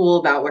think what's cool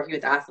about working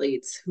with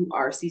athletes who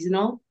are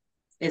seasonal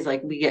is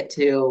like we get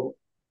to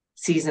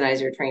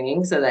seasonize your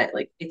training so that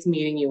like it's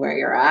meeting you where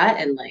you're at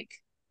and like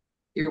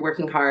you're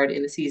working hard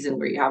in a season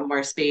where you have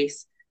more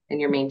space and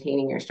you're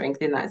maintaining your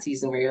strength in that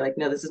season where you're like,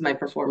 no, this is my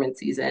performance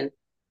season.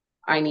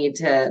 I need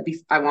to be,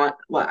 I want,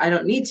 well, I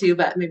don't need to,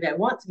 but maybe I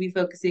want to be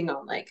focusing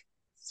on like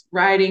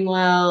riding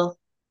well,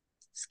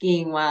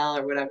 skiing well,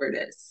 or whatever it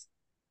is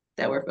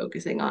that we're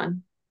focusing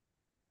on.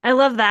 I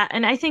love that.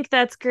 And I think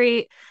that's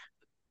great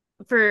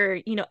for,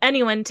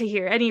 anyone to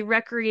hear, any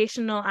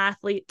recreational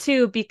athlete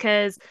too,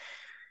 because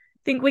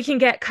think we can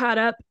get caught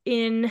up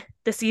in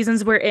the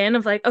seasons we're in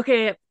of like,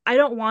 okay, I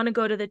don't want to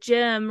go to the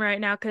gym right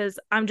now because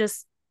I'm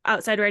just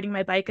outside riding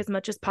my bike as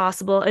much as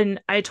possible.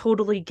 And I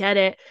totally get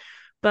it.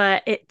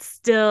 But it's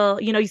still,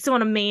 you still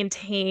want to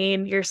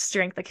maintain your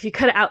strength. Like if you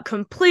cut it out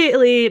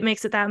completely, it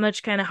makes it that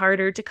much kind of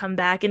harder to come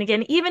back. And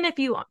again, even if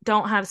you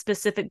don't have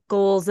specific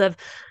goals of,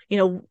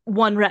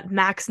 one rep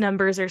max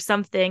numbers or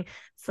something,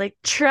 it's like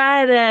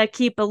try to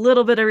keep a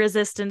little bit of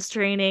resistance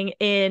training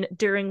in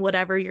during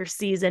whatever your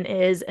season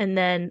is. And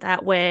then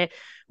that way,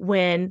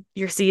 when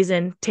your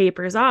season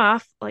tapers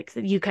off, like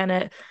you kind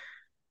of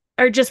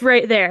are just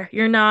right there.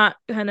 You're not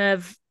kind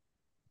of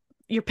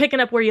you're picking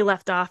up where you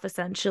left off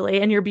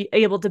essentially, and you're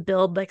able to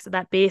build like so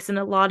that base. And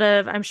a lot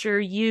of, I'm sure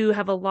you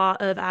have a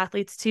lot of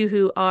athletes too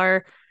who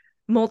are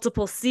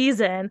multiple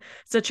season,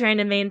 so trying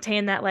to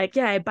maintain that, like,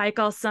 yeah, I bike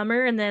all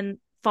summer and then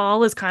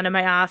fall is kind of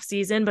my off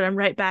season, but I'm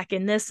right back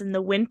in this in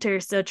the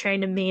winter. So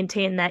trying to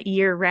maintain that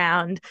year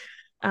round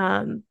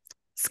um,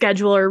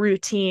 schedule or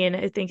routine,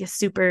 I think, is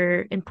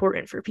super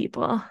important for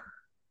people.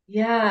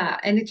 Yeah.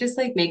 And it just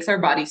like makes our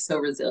bodies so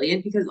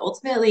resilient because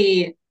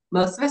ultimately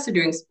most of us are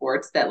doing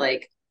sports that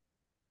like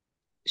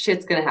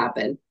shit's gonna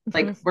happen. Mm-hmm.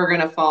 Like we're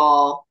gonna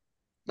fall,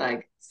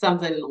 like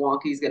something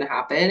wonky is gonna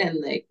happen. And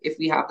like if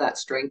we have that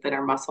strength in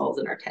our muscles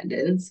and our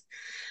tendons,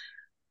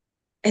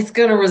 it's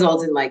gonna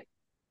result in like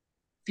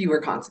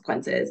fewer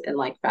consequences and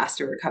like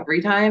faster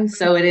recovery time.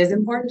 So it is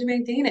important to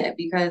maintain it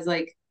because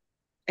like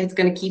it's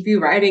gonna keep you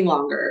riding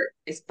longer,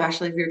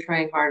 especially if you're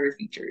trying harder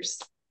features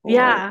or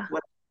Yeah,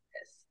 what it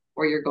is,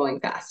 or you're going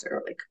faster,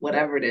 or like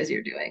whatever it is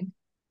you're doing.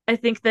 I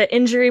think the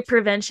injury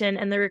prevention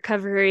and the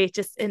recovery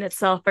just in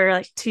itself are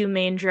like two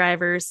main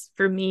drivers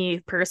for me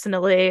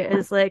personally.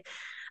 Is like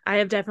I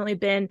have definitely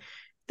been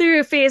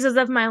through phases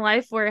of my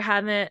life where I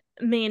haven't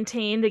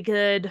maintained a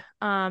good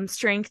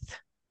strength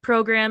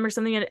program or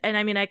something. And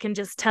I mean, I can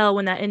just tell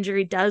when that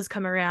injury does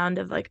come around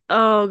of like,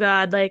 oh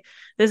God, like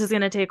this is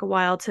going to take a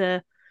while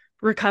to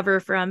recover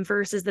from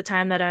versus the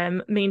time that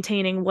I'm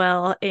maintaining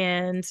well.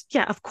 And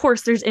yeah, of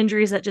course, there's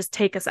injuries that just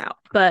take us out.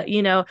 But,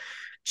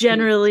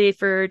 generally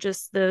for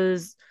just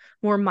those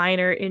more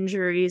minor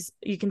injuries,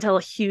 you can tell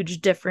a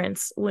huge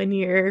difference when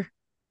you're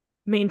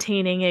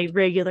maintaining a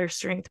regular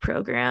strength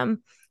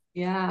program.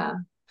 Yeah.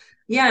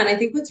 Yeah. And I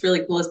think what's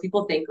really cool is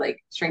people think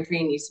like strength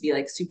training needs to be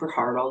like super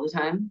hard all the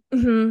time.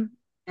 Mm-hmm.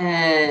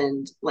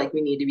 And like we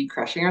need to be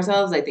crushing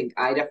ourselves. I think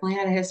I definitely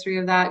had a history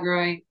of that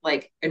growing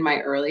like in my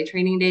early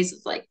training days.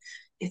 It's like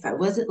if I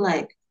wasn't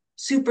like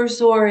super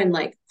sore and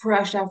like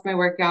crushed after my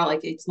workout,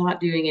 like it's not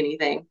doing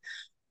anything.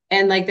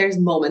 And like there's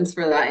moments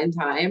for that in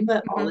time,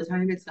 but all Mm-hmm. the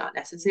time it's not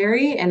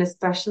necessary. And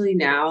especially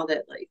now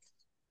that like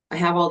I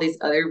have all these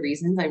other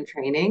reasons I'm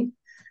training,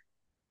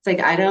 it's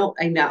like I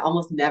not,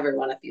 almost never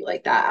want to feel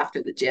like that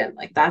after the gym.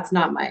 Like that's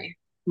not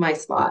my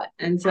spot.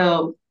 And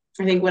so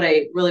I think what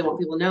I really want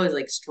people to know is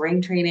like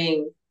strength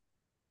training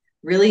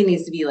really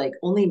needs to be like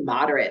only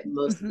moderate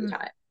most of the Mm-hmm.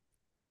 time.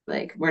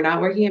 Like we're not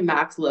working at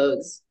max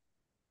loads,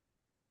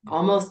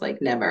 almost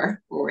like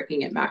never. We're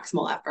working at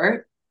maximal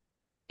effort.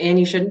 And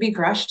you shouldn't be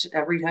crushed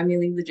every time you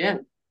leave the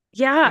gym.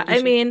 Yeah, Like you I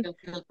should mean, still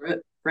feel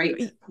great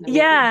and amazing.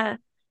 yeah,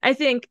 I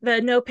think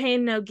the no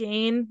pain, no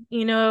gain,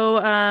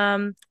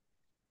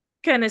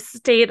 kind of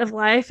state of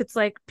life. It's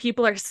like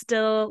people are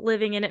still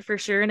living in it for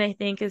sure. And I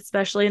think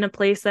especially in a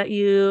place that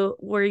you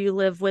where you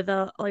live with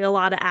a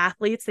lot of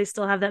athletes, they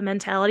still have that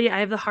mentality. I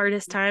have the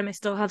hardest time. I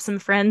still have some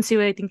friends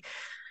who I think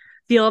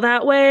feel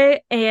that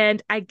way.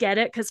 And I get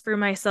it because for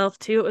myself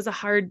too, it was a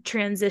hard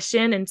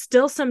transition and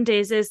still some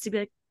days is to be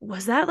like,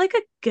 was that like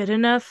a good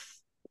enough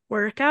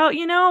workout,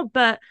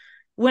 But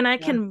when I Yeah.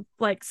 can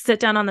like sit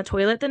down on the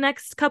toilet the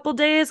next couple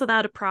days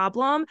without a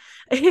problem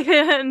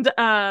and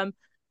I'm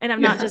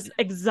not Yeah. just Okay.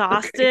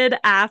 exhausted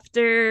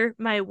after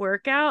my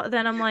workout,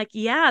 then I'm like,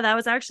 yeah, that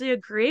was actually a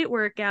great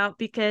workout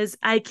because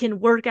I can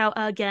work out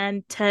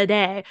again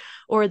today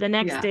or the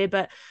next Yeah. day.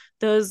 But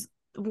those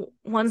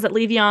ones that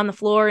leave you on the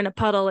floor in a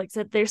puddle, like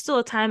said, there's still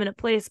a time and a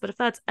place. But if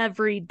that's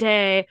every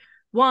day,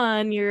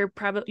 one, you're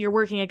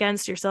working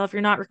against yourself.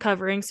 You're not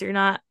recovering, so you're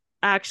not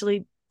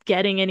actually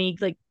getting any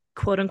like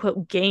quote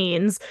unquote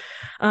gains.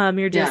 You're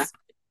Yeah. just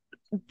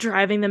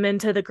driving them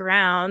into the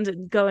ground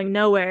and going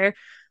nowhere.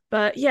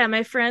 But yeah,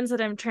 my friends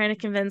that I'm trying to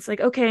convince, like,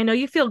 okay, I know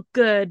you feel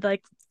good,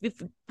 like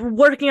if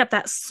working up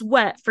that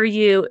sweat for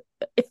you,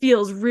 it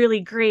feels really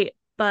great,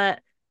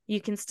 but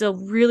you can still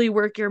really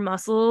work your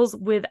muscles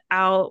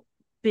without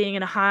being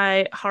in a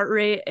high heart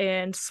rate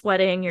and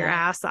sweating your Yeah.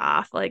 ass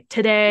off. Like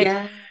today,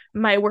 Yeah.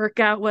 my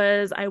workout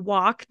was I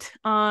walked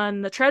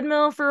on the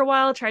treadmill for a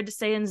while, tried to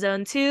stay in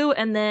zone 2,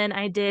 and then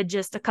I did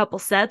just a couple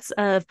sets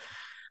of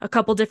a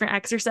couple different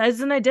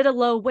exercises and I did a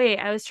low weight.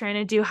 I was trying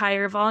to do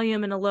higher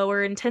volume and a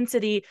lower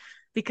intensity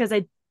because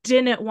I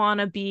didn't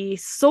want to be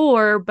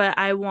sore, but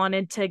I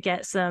wanted to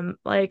get some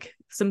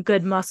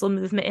good muscle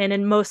movement in,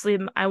 and mostly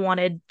I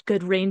wanted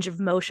good range of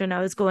motion.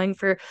 I was going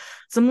for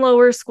some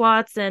lower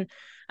squats and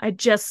I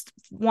just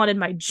wanted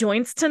my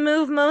joints to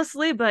move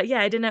mostly, but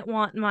yeah, I didn't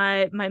want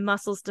my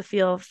muscles to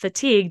feel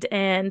fatigued.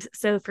 And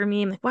so for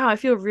me, I'm like, wow, I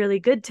feel really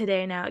good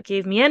today now. It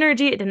gave me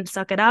energy. It didn't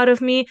suck it out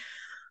of me.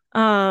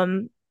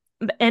 Um,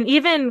 and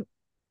even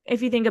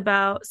if you think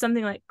about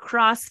something like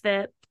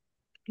CrossFit,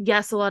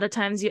 yes, a lot of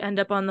times you end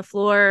up on the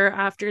floor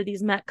after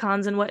these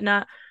metcons and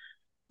whatnot,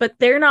 but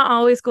they're not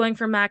always going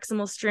for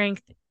maximal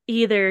strength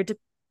either.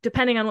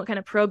 Depending on what kind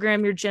of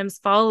program your gym's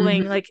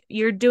following, Hmm. like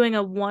you're doing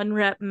a 1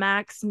 rep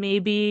max,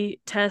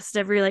 maybe test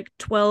every like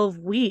 12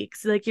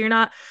 weeks. Like you're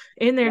not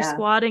in there Yeah.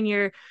 squatting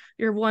your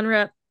 1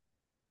 rep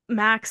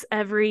max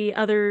every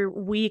other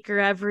week or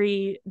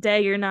every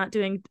day. You're not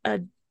doing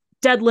a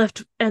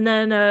deadlift and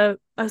then a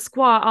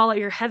squat all at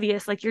your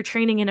heaviest. Like you're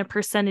training in a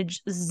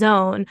percentage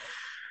zone.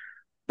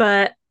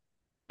 But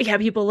yeah,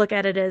 people look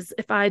at it as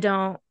if I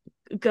don't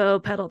go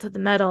pedal to the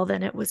metal,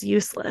 then it was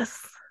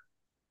useless.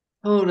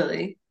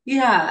 Totally.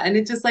 Yeah. And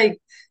it's just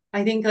like,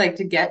 I think like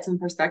to get some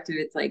perspective,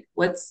 it's like,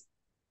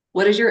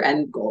 what is your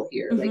end goal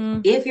here? Like,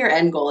 Mm-hmm. if your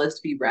end goal is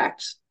to be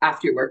wrecked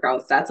after your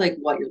workouts, that's like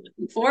what you're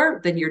looking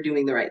for, then you're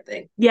doing the right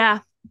thing. Yeah.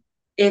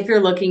 If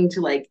you're looking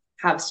to like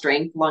have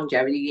strength,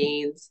 longevity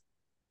gains,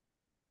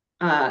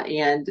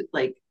 and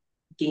like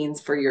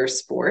gains for your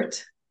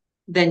sport,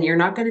 then you're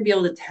not going to be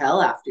able to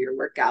tell after your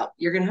workout.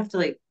 You're going to have to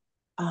like,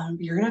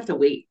 you're going to have to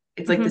wait.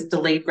 It's like Mm-hmm. this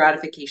delayed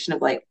gratification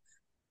of like,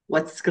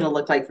 what's it going to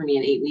look like for me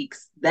in 8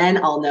 weeks? Then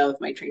I'll know if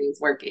my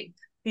training's working.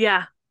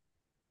 Yeah.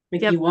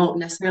 Like Yep. you won't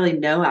necessarily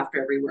know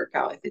after every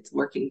workout if it's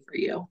working for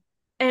you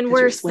And because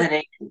you're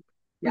sweating.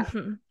 Yeah.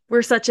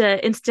 we're such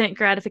a instant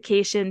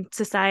gratification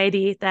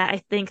society that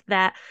I think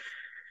that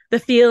the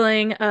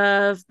feeling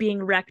of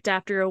being wrecked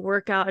after a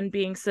workout and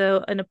being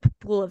so in a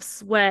pool of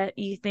sweat,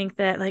 you think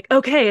that like,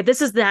 okay,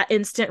 this is that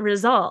instant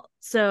result.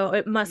 So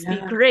it must be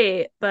Yeah.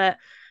 great. But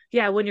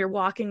yeah, when you're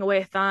walking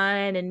away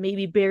fine and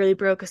maybe barely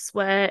broke a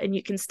sweat and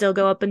you can still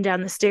go up and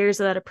down the stairs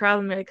without a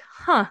problem, you're like,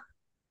 huh,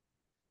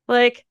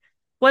 like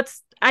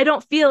I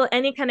don't feel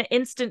any kind of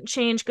instant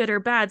change, good or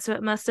bad. So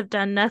it must have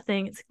done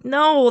nothing. It's like,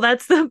 no,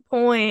 that's the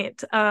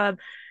point. And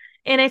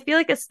I feel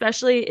like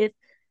especially if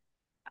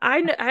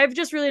I've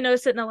just really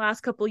noticed it in the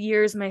last couple of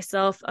years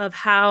myself of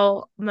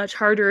how much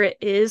harder it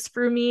is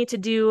for me to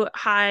do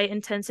high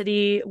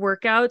intensity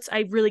workouts.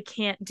 I really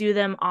can't do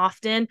them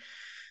often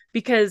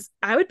because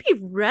I would be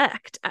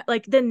wrecked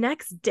like the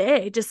next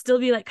day, just still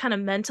be like kind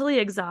of mentally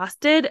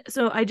exhausted.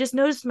 So I just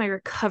noticed my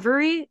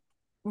recovery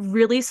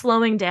really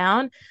slowing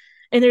down.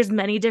 And there's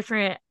many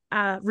different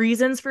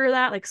reasons for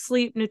that, like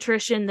sleep,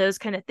 nutrition, those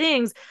kind of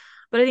things.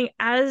 But I think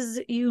as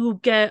you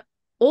get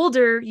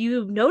older,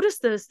 you notice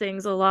those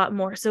things a lot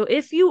more. So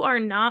if you are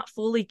not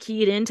fully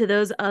keyed into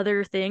those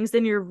other things,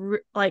 then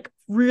you're like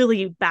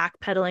really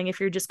backpedaling if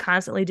you're just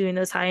constantly doing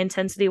those high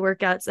intensity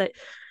workouts that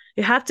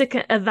you have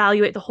to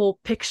evaluate the whole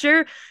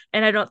picture.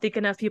 And I don't think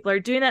enough people are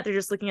doing that. They're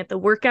just looking at the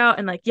workout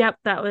and like, yep,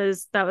 that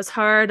was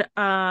hard.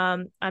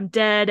 I'm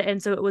dead.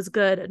 And so it was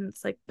good. And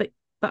it's like, but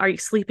are you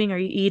sleeping? Are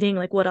you eating?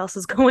 Like what else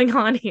is going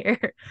on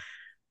here?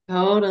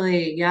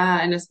 Totally.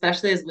 Yeah. And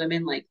especially as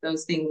women, like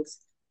those things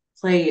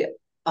play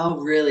a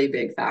really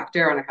big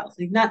factor on our health.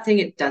 Like, not saying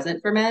it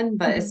doesn't for men,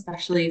 but Mm-hmm.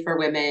 especially for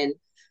women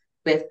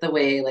with the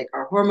way like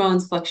our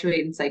hormones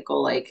fluctuate and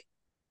cycle, like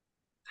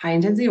high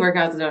intensity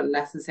workouts don't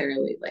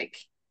necessarily like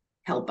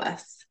help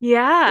us.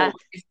 Yeah. So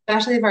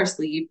especially if our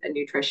sleep and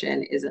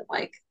nutrition isn't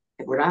like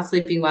if we're not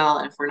sleeping well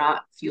and if we're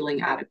not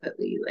fueling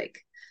adequately,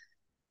 like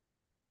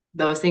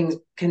those things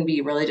can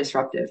be really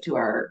disruptive to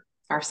our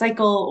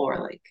cycle, or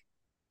like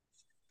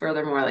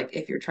furthermore, like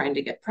if you're trying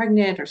to get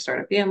pregnant or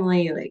start a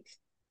family, like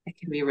it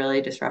can be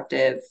really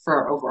disruptive for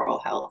our overall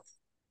health.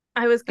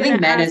 I was I gonna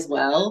think men ask. as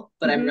well,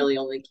 but I'm Mhm. really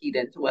only keyed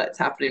into what's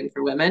happening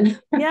for women.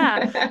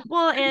 Yeah.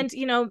 Well, and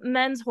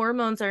men's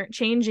hormones aren't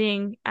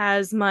changing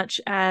as much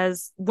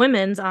as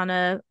women's on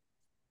a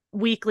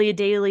weekly,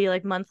 daily,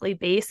 like monthly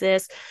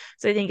basis.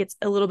 So I think it's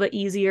a little bit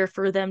easier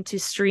for them to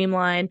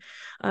streamline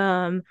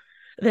um,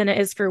 than it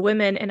is for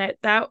women. And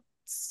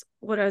that's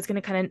what I was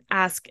going to kind of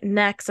ask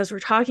next as we're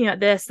talking about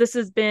this. This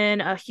has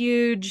been a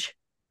huge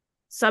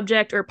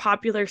subject or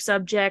popular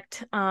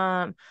subject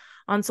on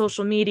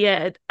social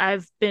media.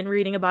 I've been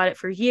reading about it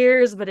for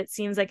years, but it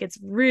seems like it's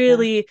Yeah.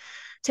 really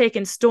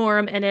taken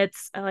storm and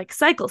it's like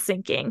cycle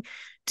syncing.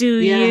 Do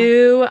Yeah.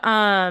 you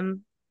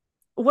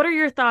what are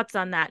your thoughts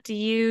on that? Do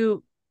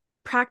you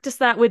practice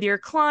that with your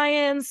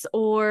clients,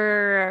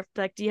 or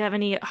like do you have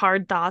any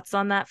hard thoughts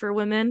on that for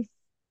women?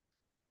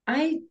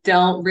 I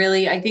don't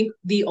really. I think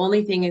the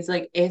only thing is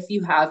like if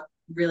you have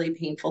really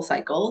painful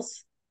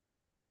cycles,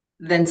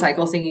 then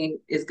cycle syncing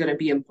is going to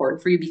be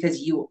important for you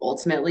because you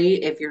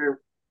ultimately, if your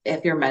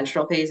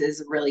menstrual phase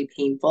is really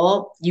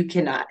painful, you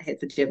cannot hit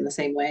the gym the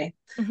same way.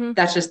 Mm-hmm.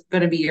 That's just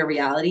going to be your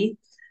reality.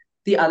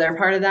 The other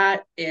part of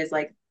that is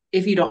like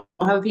if you don't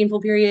have a painful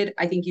period,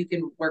 I think you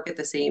can work at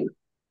the same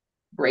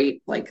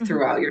rate like Mm-hmm.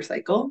 throughout your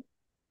cycle.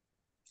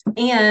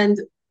 And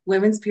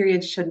women's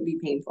periods shouldn't be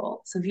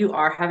painful. So if you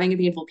are having a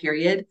painful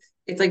period,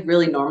 it's like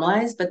really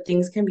normalized, but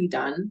things can be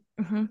done.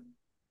 Mm-hmm.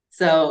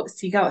 So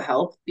seek out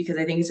help because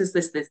I think it's just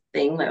this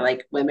thing that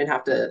like women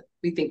have to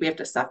we think we have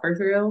to suffer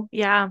through,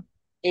 Yeah.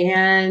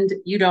 and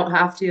you don't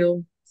have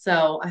to.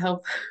 So I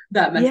hope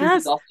that message is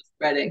Yes, also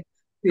spreading.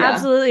 Yeah.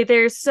 absolutely.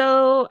 There's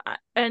so,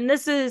 and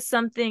this is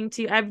something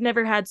too. I've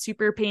never had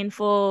super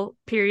painful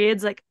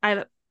periods. Like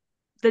I,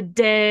 the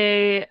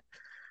day,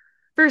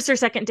 first or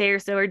second day or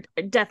so are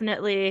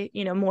definitely,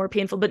 more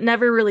painful, but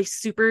never really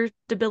super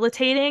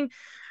debilitating.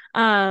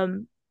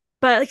 Um,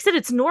 but like I said,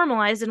 it's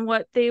normalized, and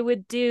what they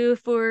would do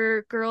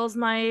for girls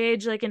my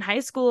age, like in high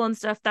school and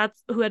stuff,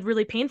 that's who had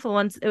really painful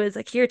ones. It was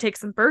like, here, take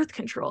some birth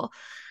control.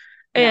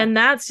 Yeah. And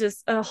that's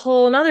just a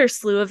whole another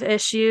slew of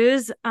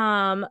issues.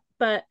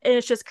 But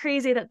it's just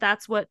crazy that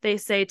that's what they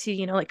say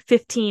to, like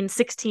 15,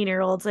 16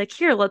 year olds, like,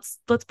 here, let's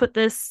put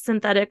this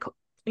synthetic,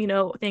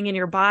 thing in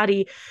your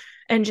body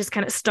and just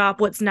kind of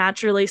stop what's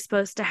naturally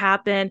supposed to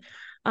happen,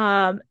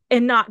 and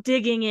not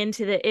digging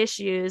into the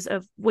issues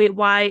of, wait,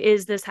 why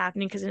is this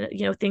happening? Because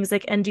things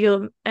like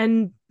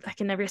and I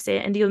can never say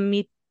it,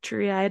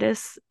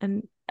 endometriitis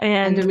and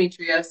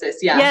Endometriosis.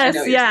 Yeah, I know yes, what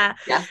you're saying. yeah,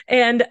 Yeah.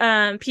 and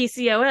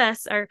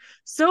PCOS are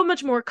so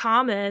much more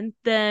common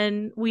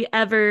than we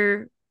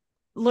ever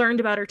learned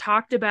about or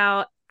talked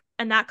about,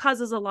 and that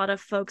causes a lot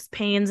of folks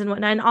pains and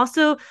whatnot. And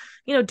also,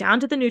 down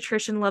to the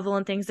nutrition level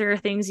and things, there are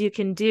things you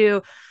can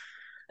do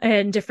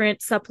and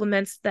different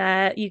supplements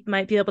that you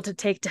might be able to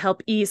take to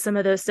help ease some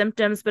of those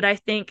symptoms. But I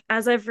think,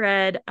 as I've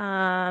read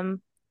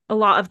a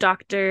lot of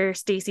Dr.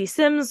 Stacy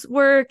Sims'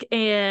 work,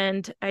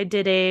 and I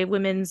did a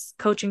women's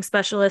coaching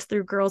specialist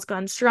through Girls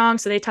Gone Strong,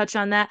 so they touch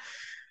on that,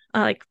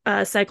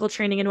 cycle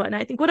training and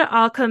whatnot. I think what it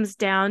all comes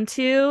down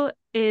to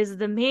is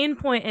the main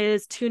point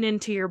is tune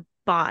into your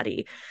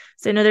body.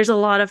 So I know there's a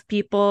lot of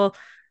people,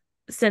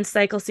 since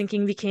cycle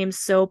syncing became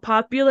so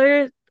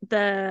popular,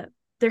 there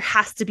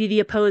has to be the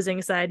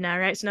opposing side now,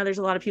 right? So now there's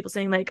a lot of people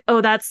saying like, oh,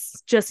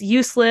 that's just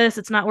useless.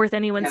 It's not worth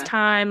anyone's Yeah.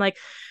 time. Like,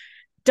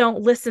 don't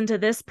listen to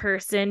this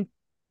person.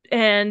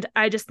 And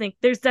I just think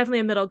there's definitely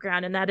a middle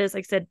ground. And that is,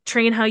 like I said,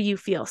 train how you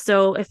feel.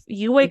 So if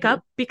you wake Mhm.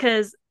 up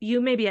because you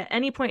maybe at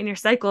any point in your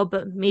cycle,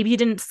 but maybe you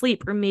didn't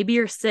sleep or maybe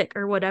you're sick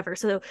or whatever.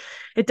 So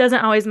it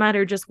doesn't always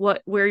matter just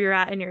where you're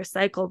at in your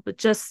cycle, but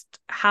just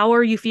how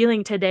are you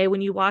feeling today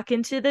when you walk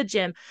into the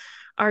gym?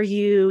 Are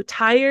you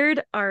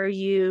tired? Are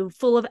you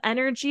full of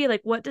energy?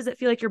 Like, what does it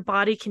feel like your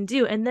body can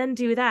do? And then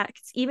do that.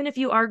 'Cause even if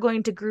you are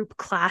going to group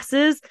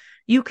classes,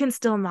 you can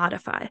still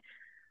modify.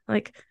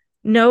 Like,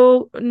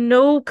 no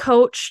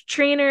coach,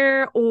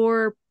 trainer,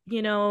 or,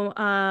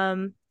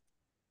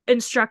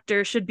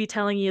 instructor should be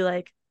telling you,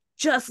 like,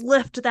 just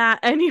lift that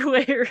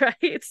anyway,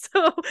 right?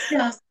 So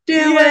Just do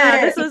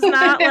yeah, this is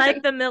not like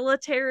it. the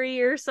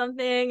military or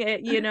something.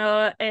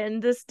 In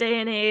this day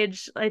and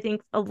age, I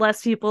think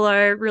less people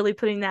are really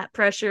putting that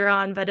pressure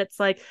on, but it's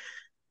like,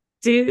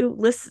 do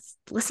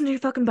listen to your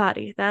fucking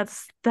body.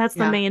 That's the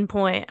Yeah, main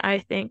point, I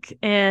think.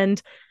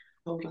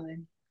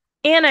 totally.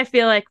 And I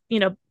feel like,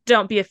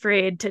 don't be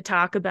afraid to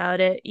talk about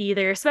it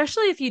either,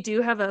 especially if you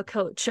do have a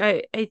coach.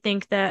 I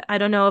think that, I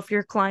don't know if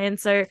your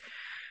clients are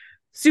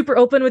super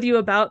open with you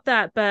about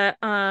that, but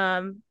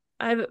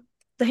I've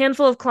the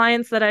handful of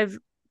clients that I've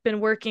been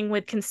working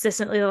with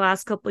consistently the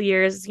last couple of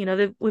years,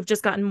 we've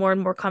just gotten more and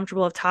more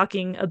comfortable of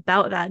talking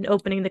about that and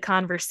opening the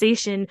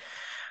conversation,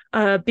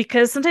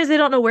 because sometimes they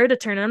don't know where to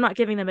turn. And I'm not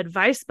giving them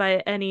advice by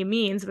any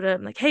means, but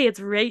I'm like, hey,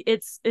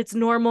 it's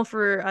normal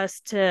for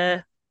us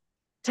to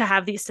to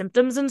have these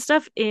symptoms and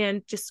stuff,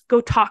 and just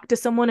go talk to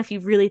someone if you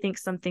really think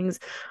something's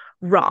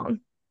wrong.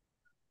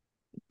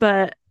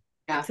 But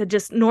like I Yeah. said,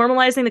 just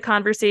normalizing the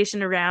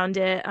conversation around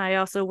it. I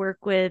also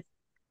work with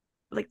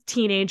like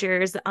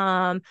teenagers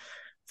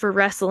for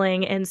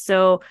wrestling, and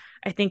so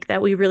I think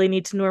that we really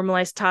need to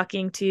normalize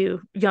talking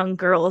to young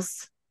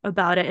girls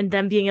about it, and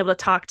them being able to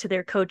talk to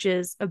their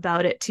coaches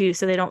about it too,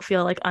 so they don't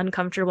feel like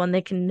uncomfortable, and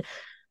they can,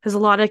 because a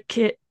lot of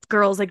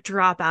girls like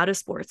drop out of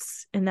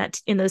sports in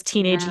those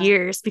teenage Yeah.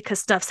 years because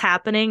stuff's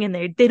happening and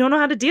they don't know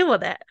how to deal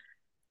with it.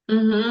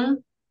 Mm-hmm.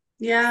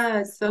 Yeah,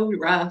 it's so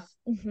rough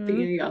being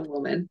Mm-hmm. a young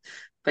woman.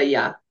 But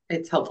yeah,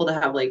 it's helpful to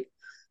have like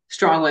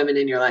strong women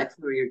in your life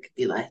where you could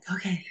be like,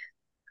 okay,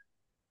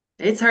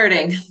 it's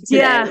hurting today.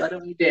 Yeah, What do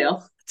we do?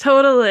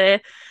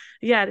 totally.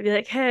 Yeah, to be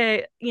like,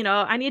 hey,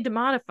 I need to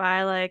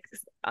modify, like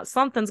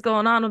something's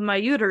going on with my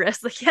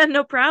uterus. Like, yeah,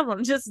 no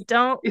problem. Just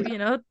don't,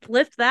 Yeah.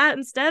 lift that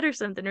instead or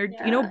something, or,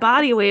 Yeah.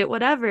 body weight,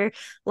 whatever.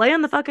 Lay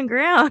on the fucking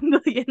ground,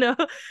 Yeah.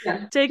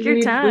 take Do we your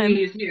need to time.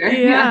 breathe here? Yeah,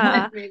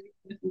 Yeah. like maybe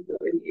this is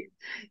what we need.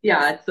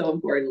 Yeah, it's so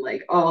important.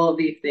 Like all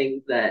these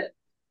things that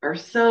are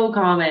so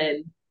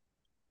common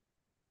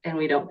and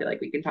we don't feel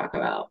like we can talk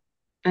about.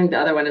 And the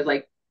other one is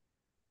like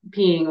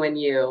peeing when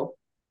you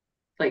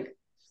like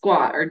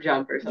squat or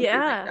jump or something like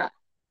Yeah. that.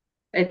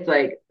 It's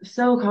like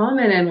so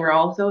common and we're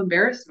all so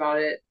embarrassed about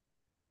it.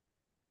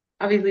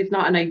 Obviously, it's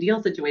not an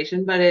ideal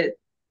situation, but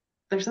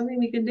there's something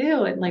we can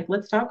do and like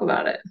let's talk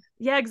about it.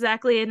 Yeah,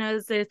 exactly.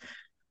 And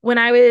when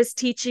I was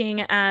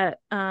teaching at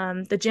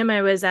the gym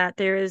I was at,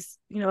 there was,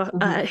 a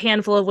Mhm.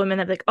 handful of women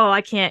that like, oh,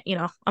 I can't,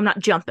 I'm not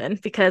jumping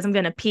because I'm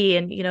gonna pee.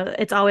 And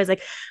it's always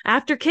like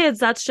after kids,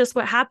 that's just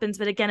what happens.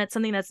 But again, it's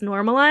something that's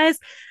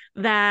normalized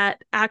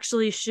that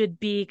actually should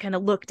be kind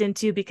of looked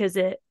into, because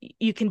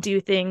you can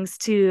do things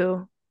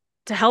to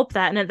help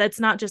that. And that's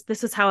not just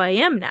this is how I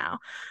am now.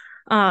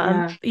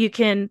 Yeah.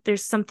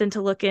 There's something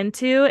to look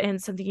into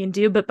and something you can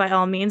do, but by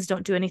all means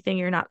don't do anything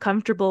you're not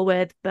comfortable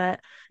with.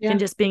 But again, Yeah.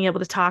 just being able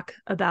to talk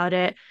about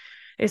it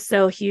is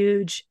so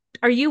huge.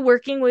 Are you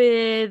working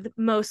with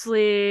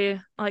mostly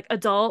like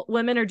adult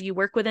women, or do you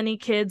work with any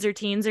kids or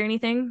teens or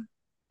anything?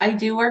 I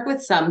do work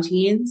with some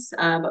teens,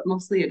 but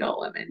mostly adult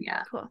women.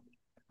 Yeah. Cool.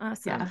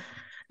 Awesome. Yeah.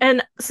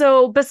 And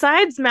so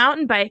besides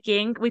mountain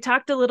biking, we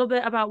talked a little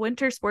bit about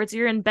winter sports.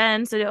 You're in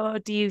Bend, so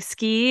do you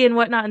ski and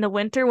whatnot in the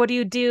winter? What do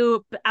you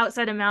do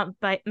outside of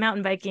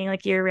mountain biking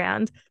like year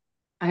round?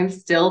 I'm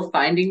still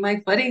finding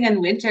my footing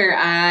in winter.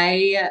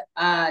 I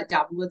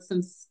dabbled with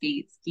some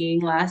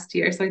skiing last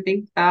year, so I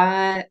think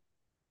that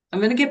I'm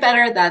gonna get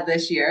better at that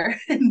this year.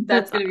 And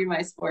that's That's gonna be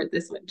my sport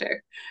this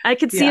winter. I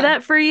could see Yeah.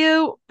 that for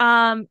you.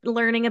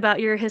 Learning about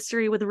your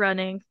history with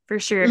running for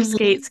sure.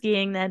 Hmm.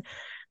 Skiing then.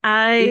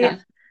 I Yeah.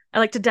 I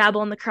like to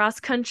dabble in the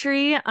cross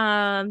country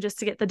just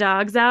to get the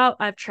dogs out.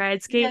 I've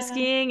tried Yeah.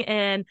 skiing,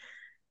 and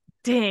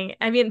dang,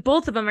 I mean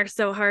both of them are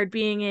so hard,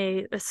 being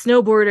a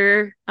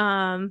snowboarder,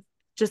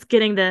 just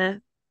getting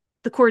the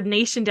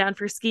coordination down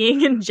for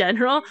skiing in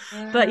general.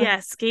 But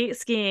Yeah. yeah,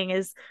 skiing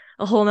is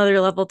a whole nother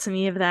level to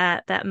me of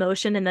that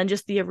motion, and then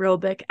just the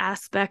aerobic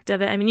aspect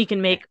of it. I mean, you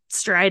can make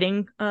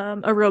striding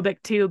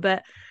aerobic too,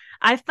 but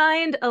I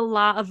find a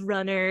lot of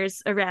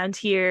runners around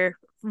here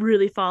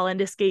really fall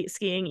into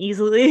skiing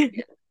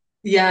easily.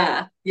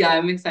 Yeah. Yeah.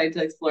 I'm excited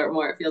to explore it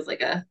more. It feels like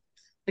a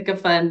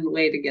fun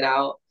way to get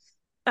out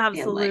and like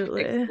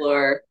Absolutely.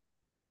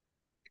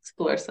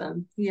 explore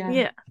some. Yeah.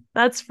 Yeah,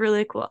 that's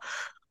really cool.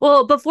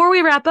 Well, before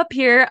we wrap up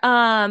here,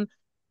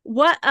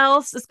 what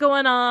else is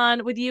going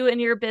on with you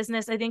and your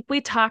business? I think we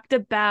talked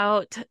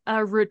about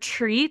a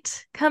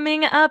retreat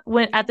coming up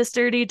at the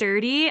Sturdy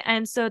Dirty.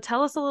 And so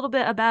tell us a little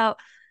bit about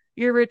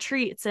your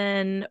retreats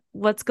and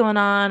what's going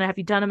on. Have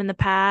you done them in the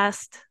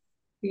past?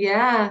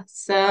 Yeah,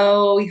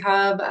 so we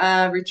have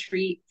a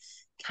retreat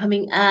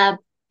coming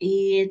up.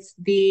 It's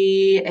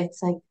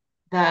like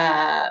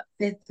the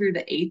 5th through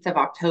the 8th of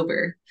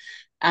October,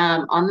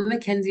 on the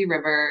Mackenzie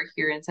River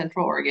here in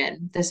Central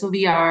Oregon. This will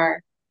be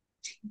our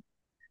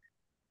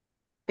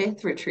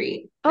fifth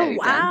retreat that Oh, we've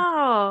done.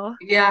 wow.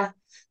 Yeah.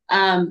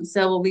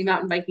 So we'll be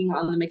mountain biking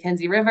on the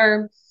Mackenzie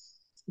River,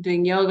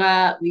 doing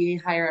yoga. We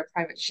hire a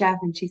private chef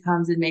and she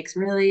comes and makes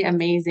really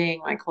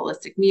amazing like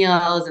holistic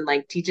meals and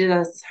like teaches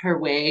us her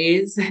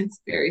ways. It's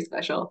very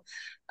special.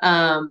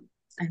 And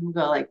we'll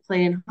go like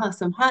play in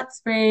some hot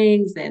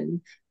springs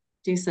and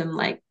do some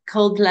like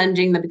cold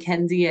plunging. The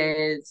Mackenzie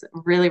is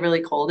really,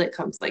 really cold. It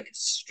comes like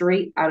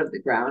straight out of the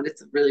ground.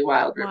 It's a really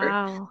wild river.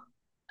 Wow.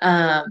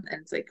 And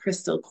it's like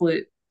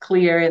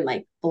clear and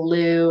like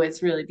blue.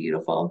 It's really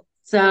beautiful.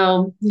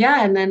 So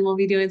yeah, and then we'll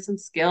be doing some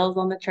skills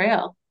on the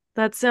trail.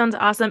 That sounds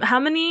awesome. How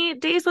many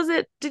days was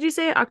it? Did you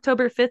say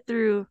October 5th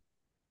through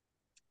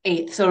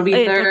 8th. So it'll be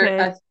 8th? Okay.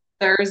 a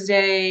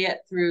Thursday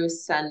through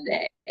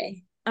Sunday.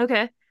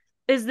 Okay.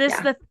 Is this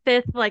Yeah. the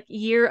fifth like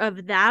year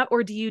of that,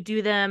 or do you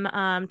do them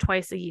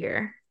twice a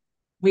year?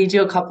 We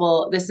do a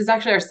couple. This is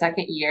actually our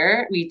second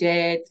year. We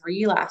did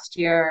 3 last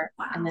year,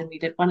 and then Wow. we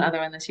did one other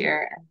one this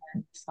year, and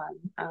then this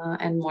one,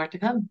 and more to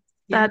come.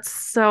 Yeah. That's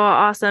so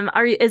awesome.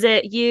 Is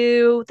it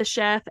you, the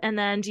chef, and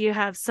then do you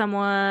have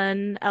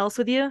someone else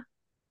with you?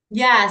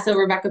 Yeah. So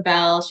Rebecca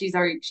Bell, she's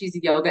a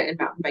yoga and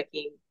mountain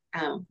biking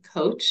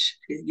coach.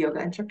 She's a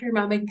yoga instructor,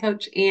 mountain biking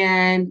coach.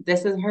 And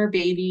this is her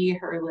baby,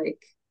 her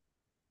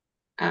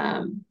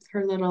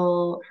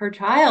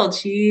child.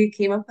 She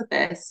came up with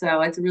this.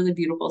 So it's a really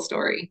beautiful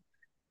story.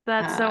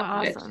 That's so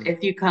Which awesome.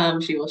 if you come,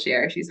 she will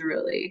share. She's a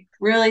really,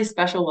 really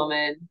special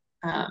woman.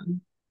 A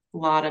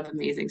lot of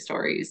amazing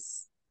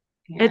stories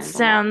It and a lot of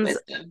sounds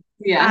wisdom.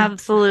 Yeah.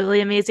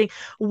 absolutely amazing.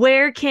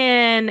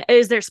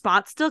 Is there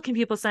spots still? Can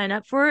people sign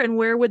up for it? And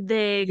where would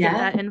they get Yeah.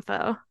 that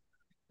info?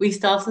 We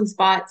still have some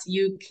spots.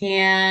 You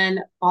can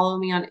follow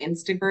me on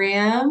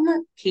Instagram,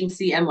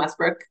 Casey M.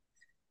 Westbrook,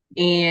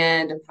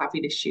 and I'm happy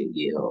to shoot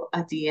you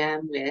a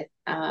DM with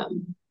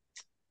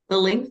the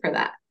link for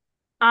that.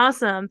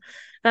 Awesome.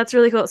 That's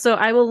really cool. So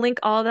I will link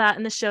all that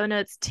in the show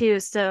notes too.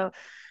 So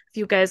if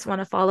you guys want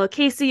to follow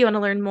Casey, you want to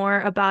learn more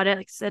about it,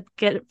 like I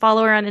said,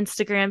 follow her on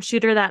Instagram,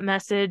 shoot her that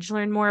message,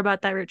 learn more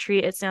about that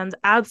retreat. It sounds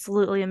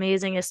absolutely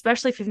amazing,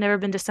 especially if you've never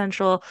been to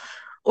Central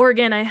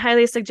Oregon. I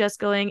highly suggest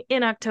going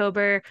in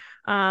October.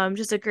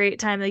 Just a great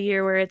time of the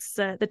year where it's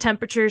the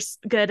temperature's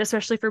good,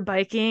 especially for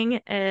biking,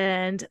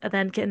 and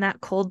then getting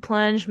that cold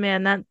plunge.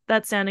 Man,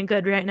 that's sounding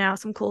good right now.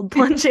 Some cold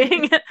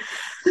plunging.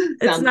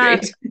 It's Sounds not,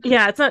 great.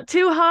 yeah, it's not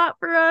too hot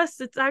for us.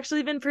 It's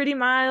actually been pretty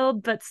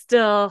mild, but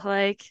still,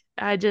 like,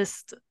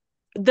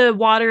 the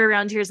water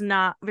around here is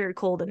not very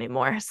cold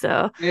anymore.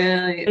 So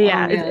Really? Oh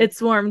yeah, man.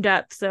 it's warmed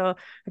up. So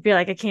I feel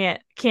like I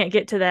can't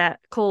get to that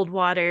cold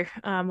water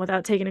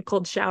without taking a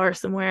cold shower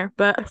somewhere.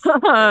 But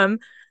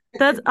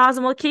that's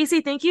awesome. Well, Casey,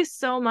 thank you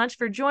so much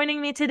for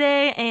joining me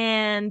today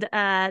and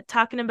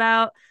talking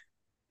about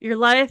your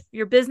life,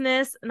 your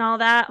business, and all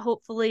that.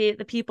 Hopefully,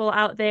 the people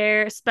out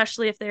there,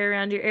 especially if they're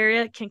around your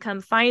area, can come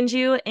find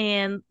you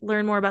and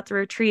learn more about the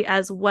retreat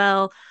as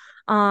well.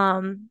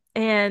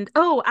 And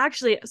oh,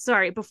 actually,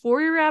 sorry, before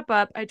we wrap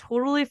up, I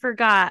totally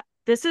forgot.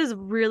 This is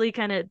really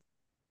kind of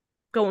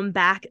going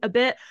back a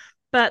bit,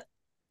 but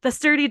the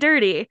Sturdy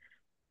Dirty.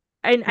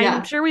 I'm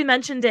Yeah. sure we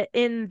mentioned it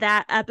in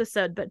that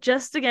episode, but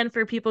just again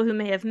for people who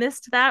may have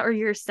missed that or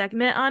your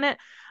segment on it,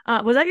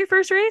 was that your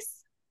first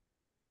race?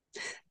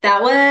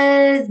 That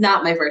was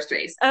not my first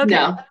race. Okay.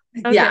 No.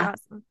 Okay, Yeah.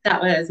 awesome.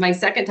 That was my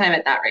second time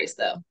at that race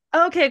though.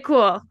 Okay,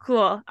 cool.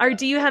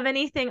 Do you So have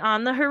anything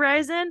on the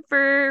horizon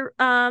for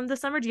the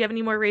summer? Do you have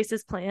any more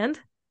races planned?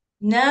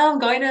 no, I'm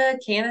going to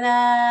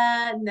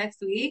Canada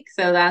next week.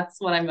 So that's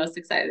what I'm most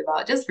excited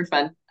about, just for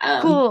fun.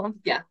 Cool.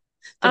 Yeah.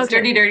 But Okay.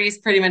 Sturdy Dirty is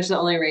pretty much the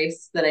only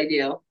race that I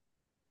do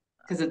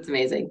because it's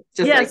amazing.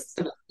 Just like Yes.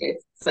 the best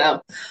race.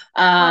 So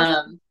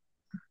Awesome.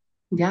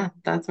 yeah,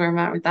 that's where I'm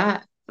at with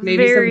that.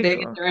 Maybe some Very big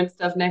cool. endurance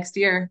stuff next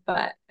year.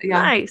 But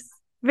yeah. Nice.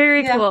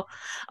 Very Yeah. cool.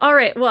 All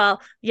right.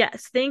 Well,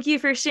 yes, thank you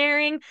for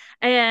sharing.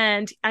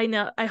 And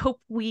I hope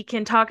we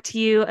can talk to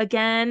you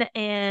again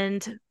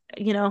and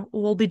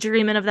we'll be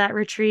dreaming of that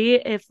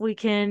retreat if we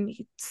can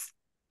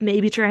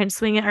maybe try and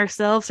swing it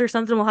ourselves or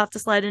something. We'll have to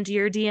slide into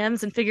your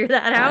DMs and figure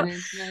that Slide out.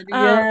 into my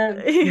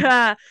DM.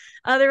 Yeah.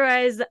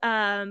 Otherwise,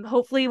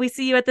 hopefully we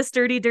see you at the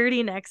Sturdy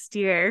Dirty next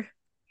year.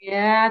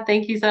 Yeah,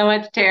 thank you so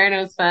much, Taryn.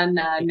 It was fun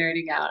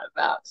nerding out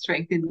about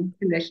strength and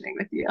conditioning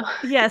with you.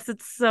 Yes,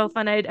 it's so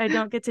fun. I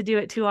don't get to do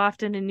it too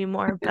often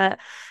anymore, but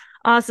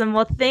awesome.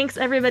 Well, thanks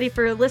everybody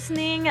for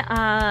listening.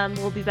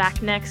 We'll be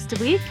back next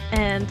week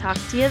and talk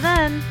to you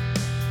then.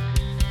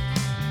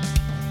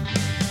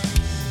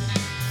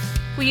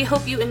 We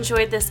hope you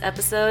enjoyed this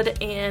episode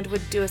and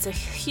would do us a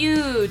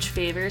huge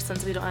favor,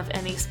 since we don't have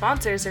any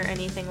sponsors or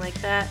anything like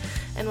that,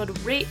 and would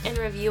rate and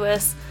review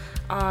us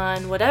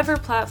on whatever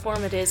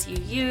platform it is you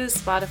use,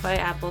 Spotify,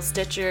 Apple,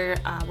 Stitcher,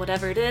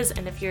 whatever it is.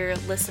 And if you're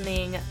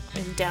listening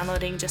and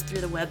downloading just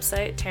through the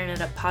website,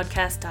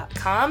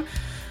 tearingituppodcast.com,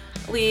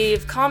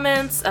 leave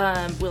comments.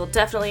 We'll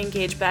definitely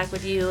engage back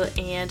with you.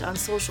 And on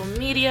social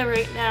media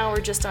right now,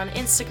 we're just on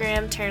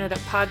Instagram. Tearing It Up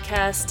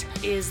Podcast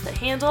is the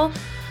handle.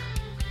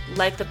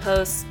 Like the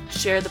post,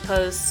 share the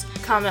post,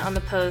 comment on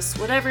the post,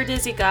 whatever it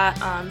is you got.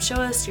 Show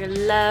us your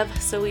love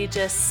so we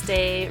just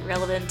stay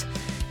relevant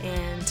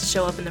and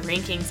show up in the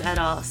rankings at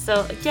all.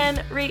 So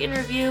again, rate and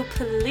review,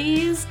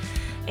 please.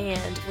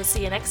 And we'll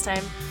see you next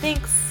time.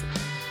 Thanks.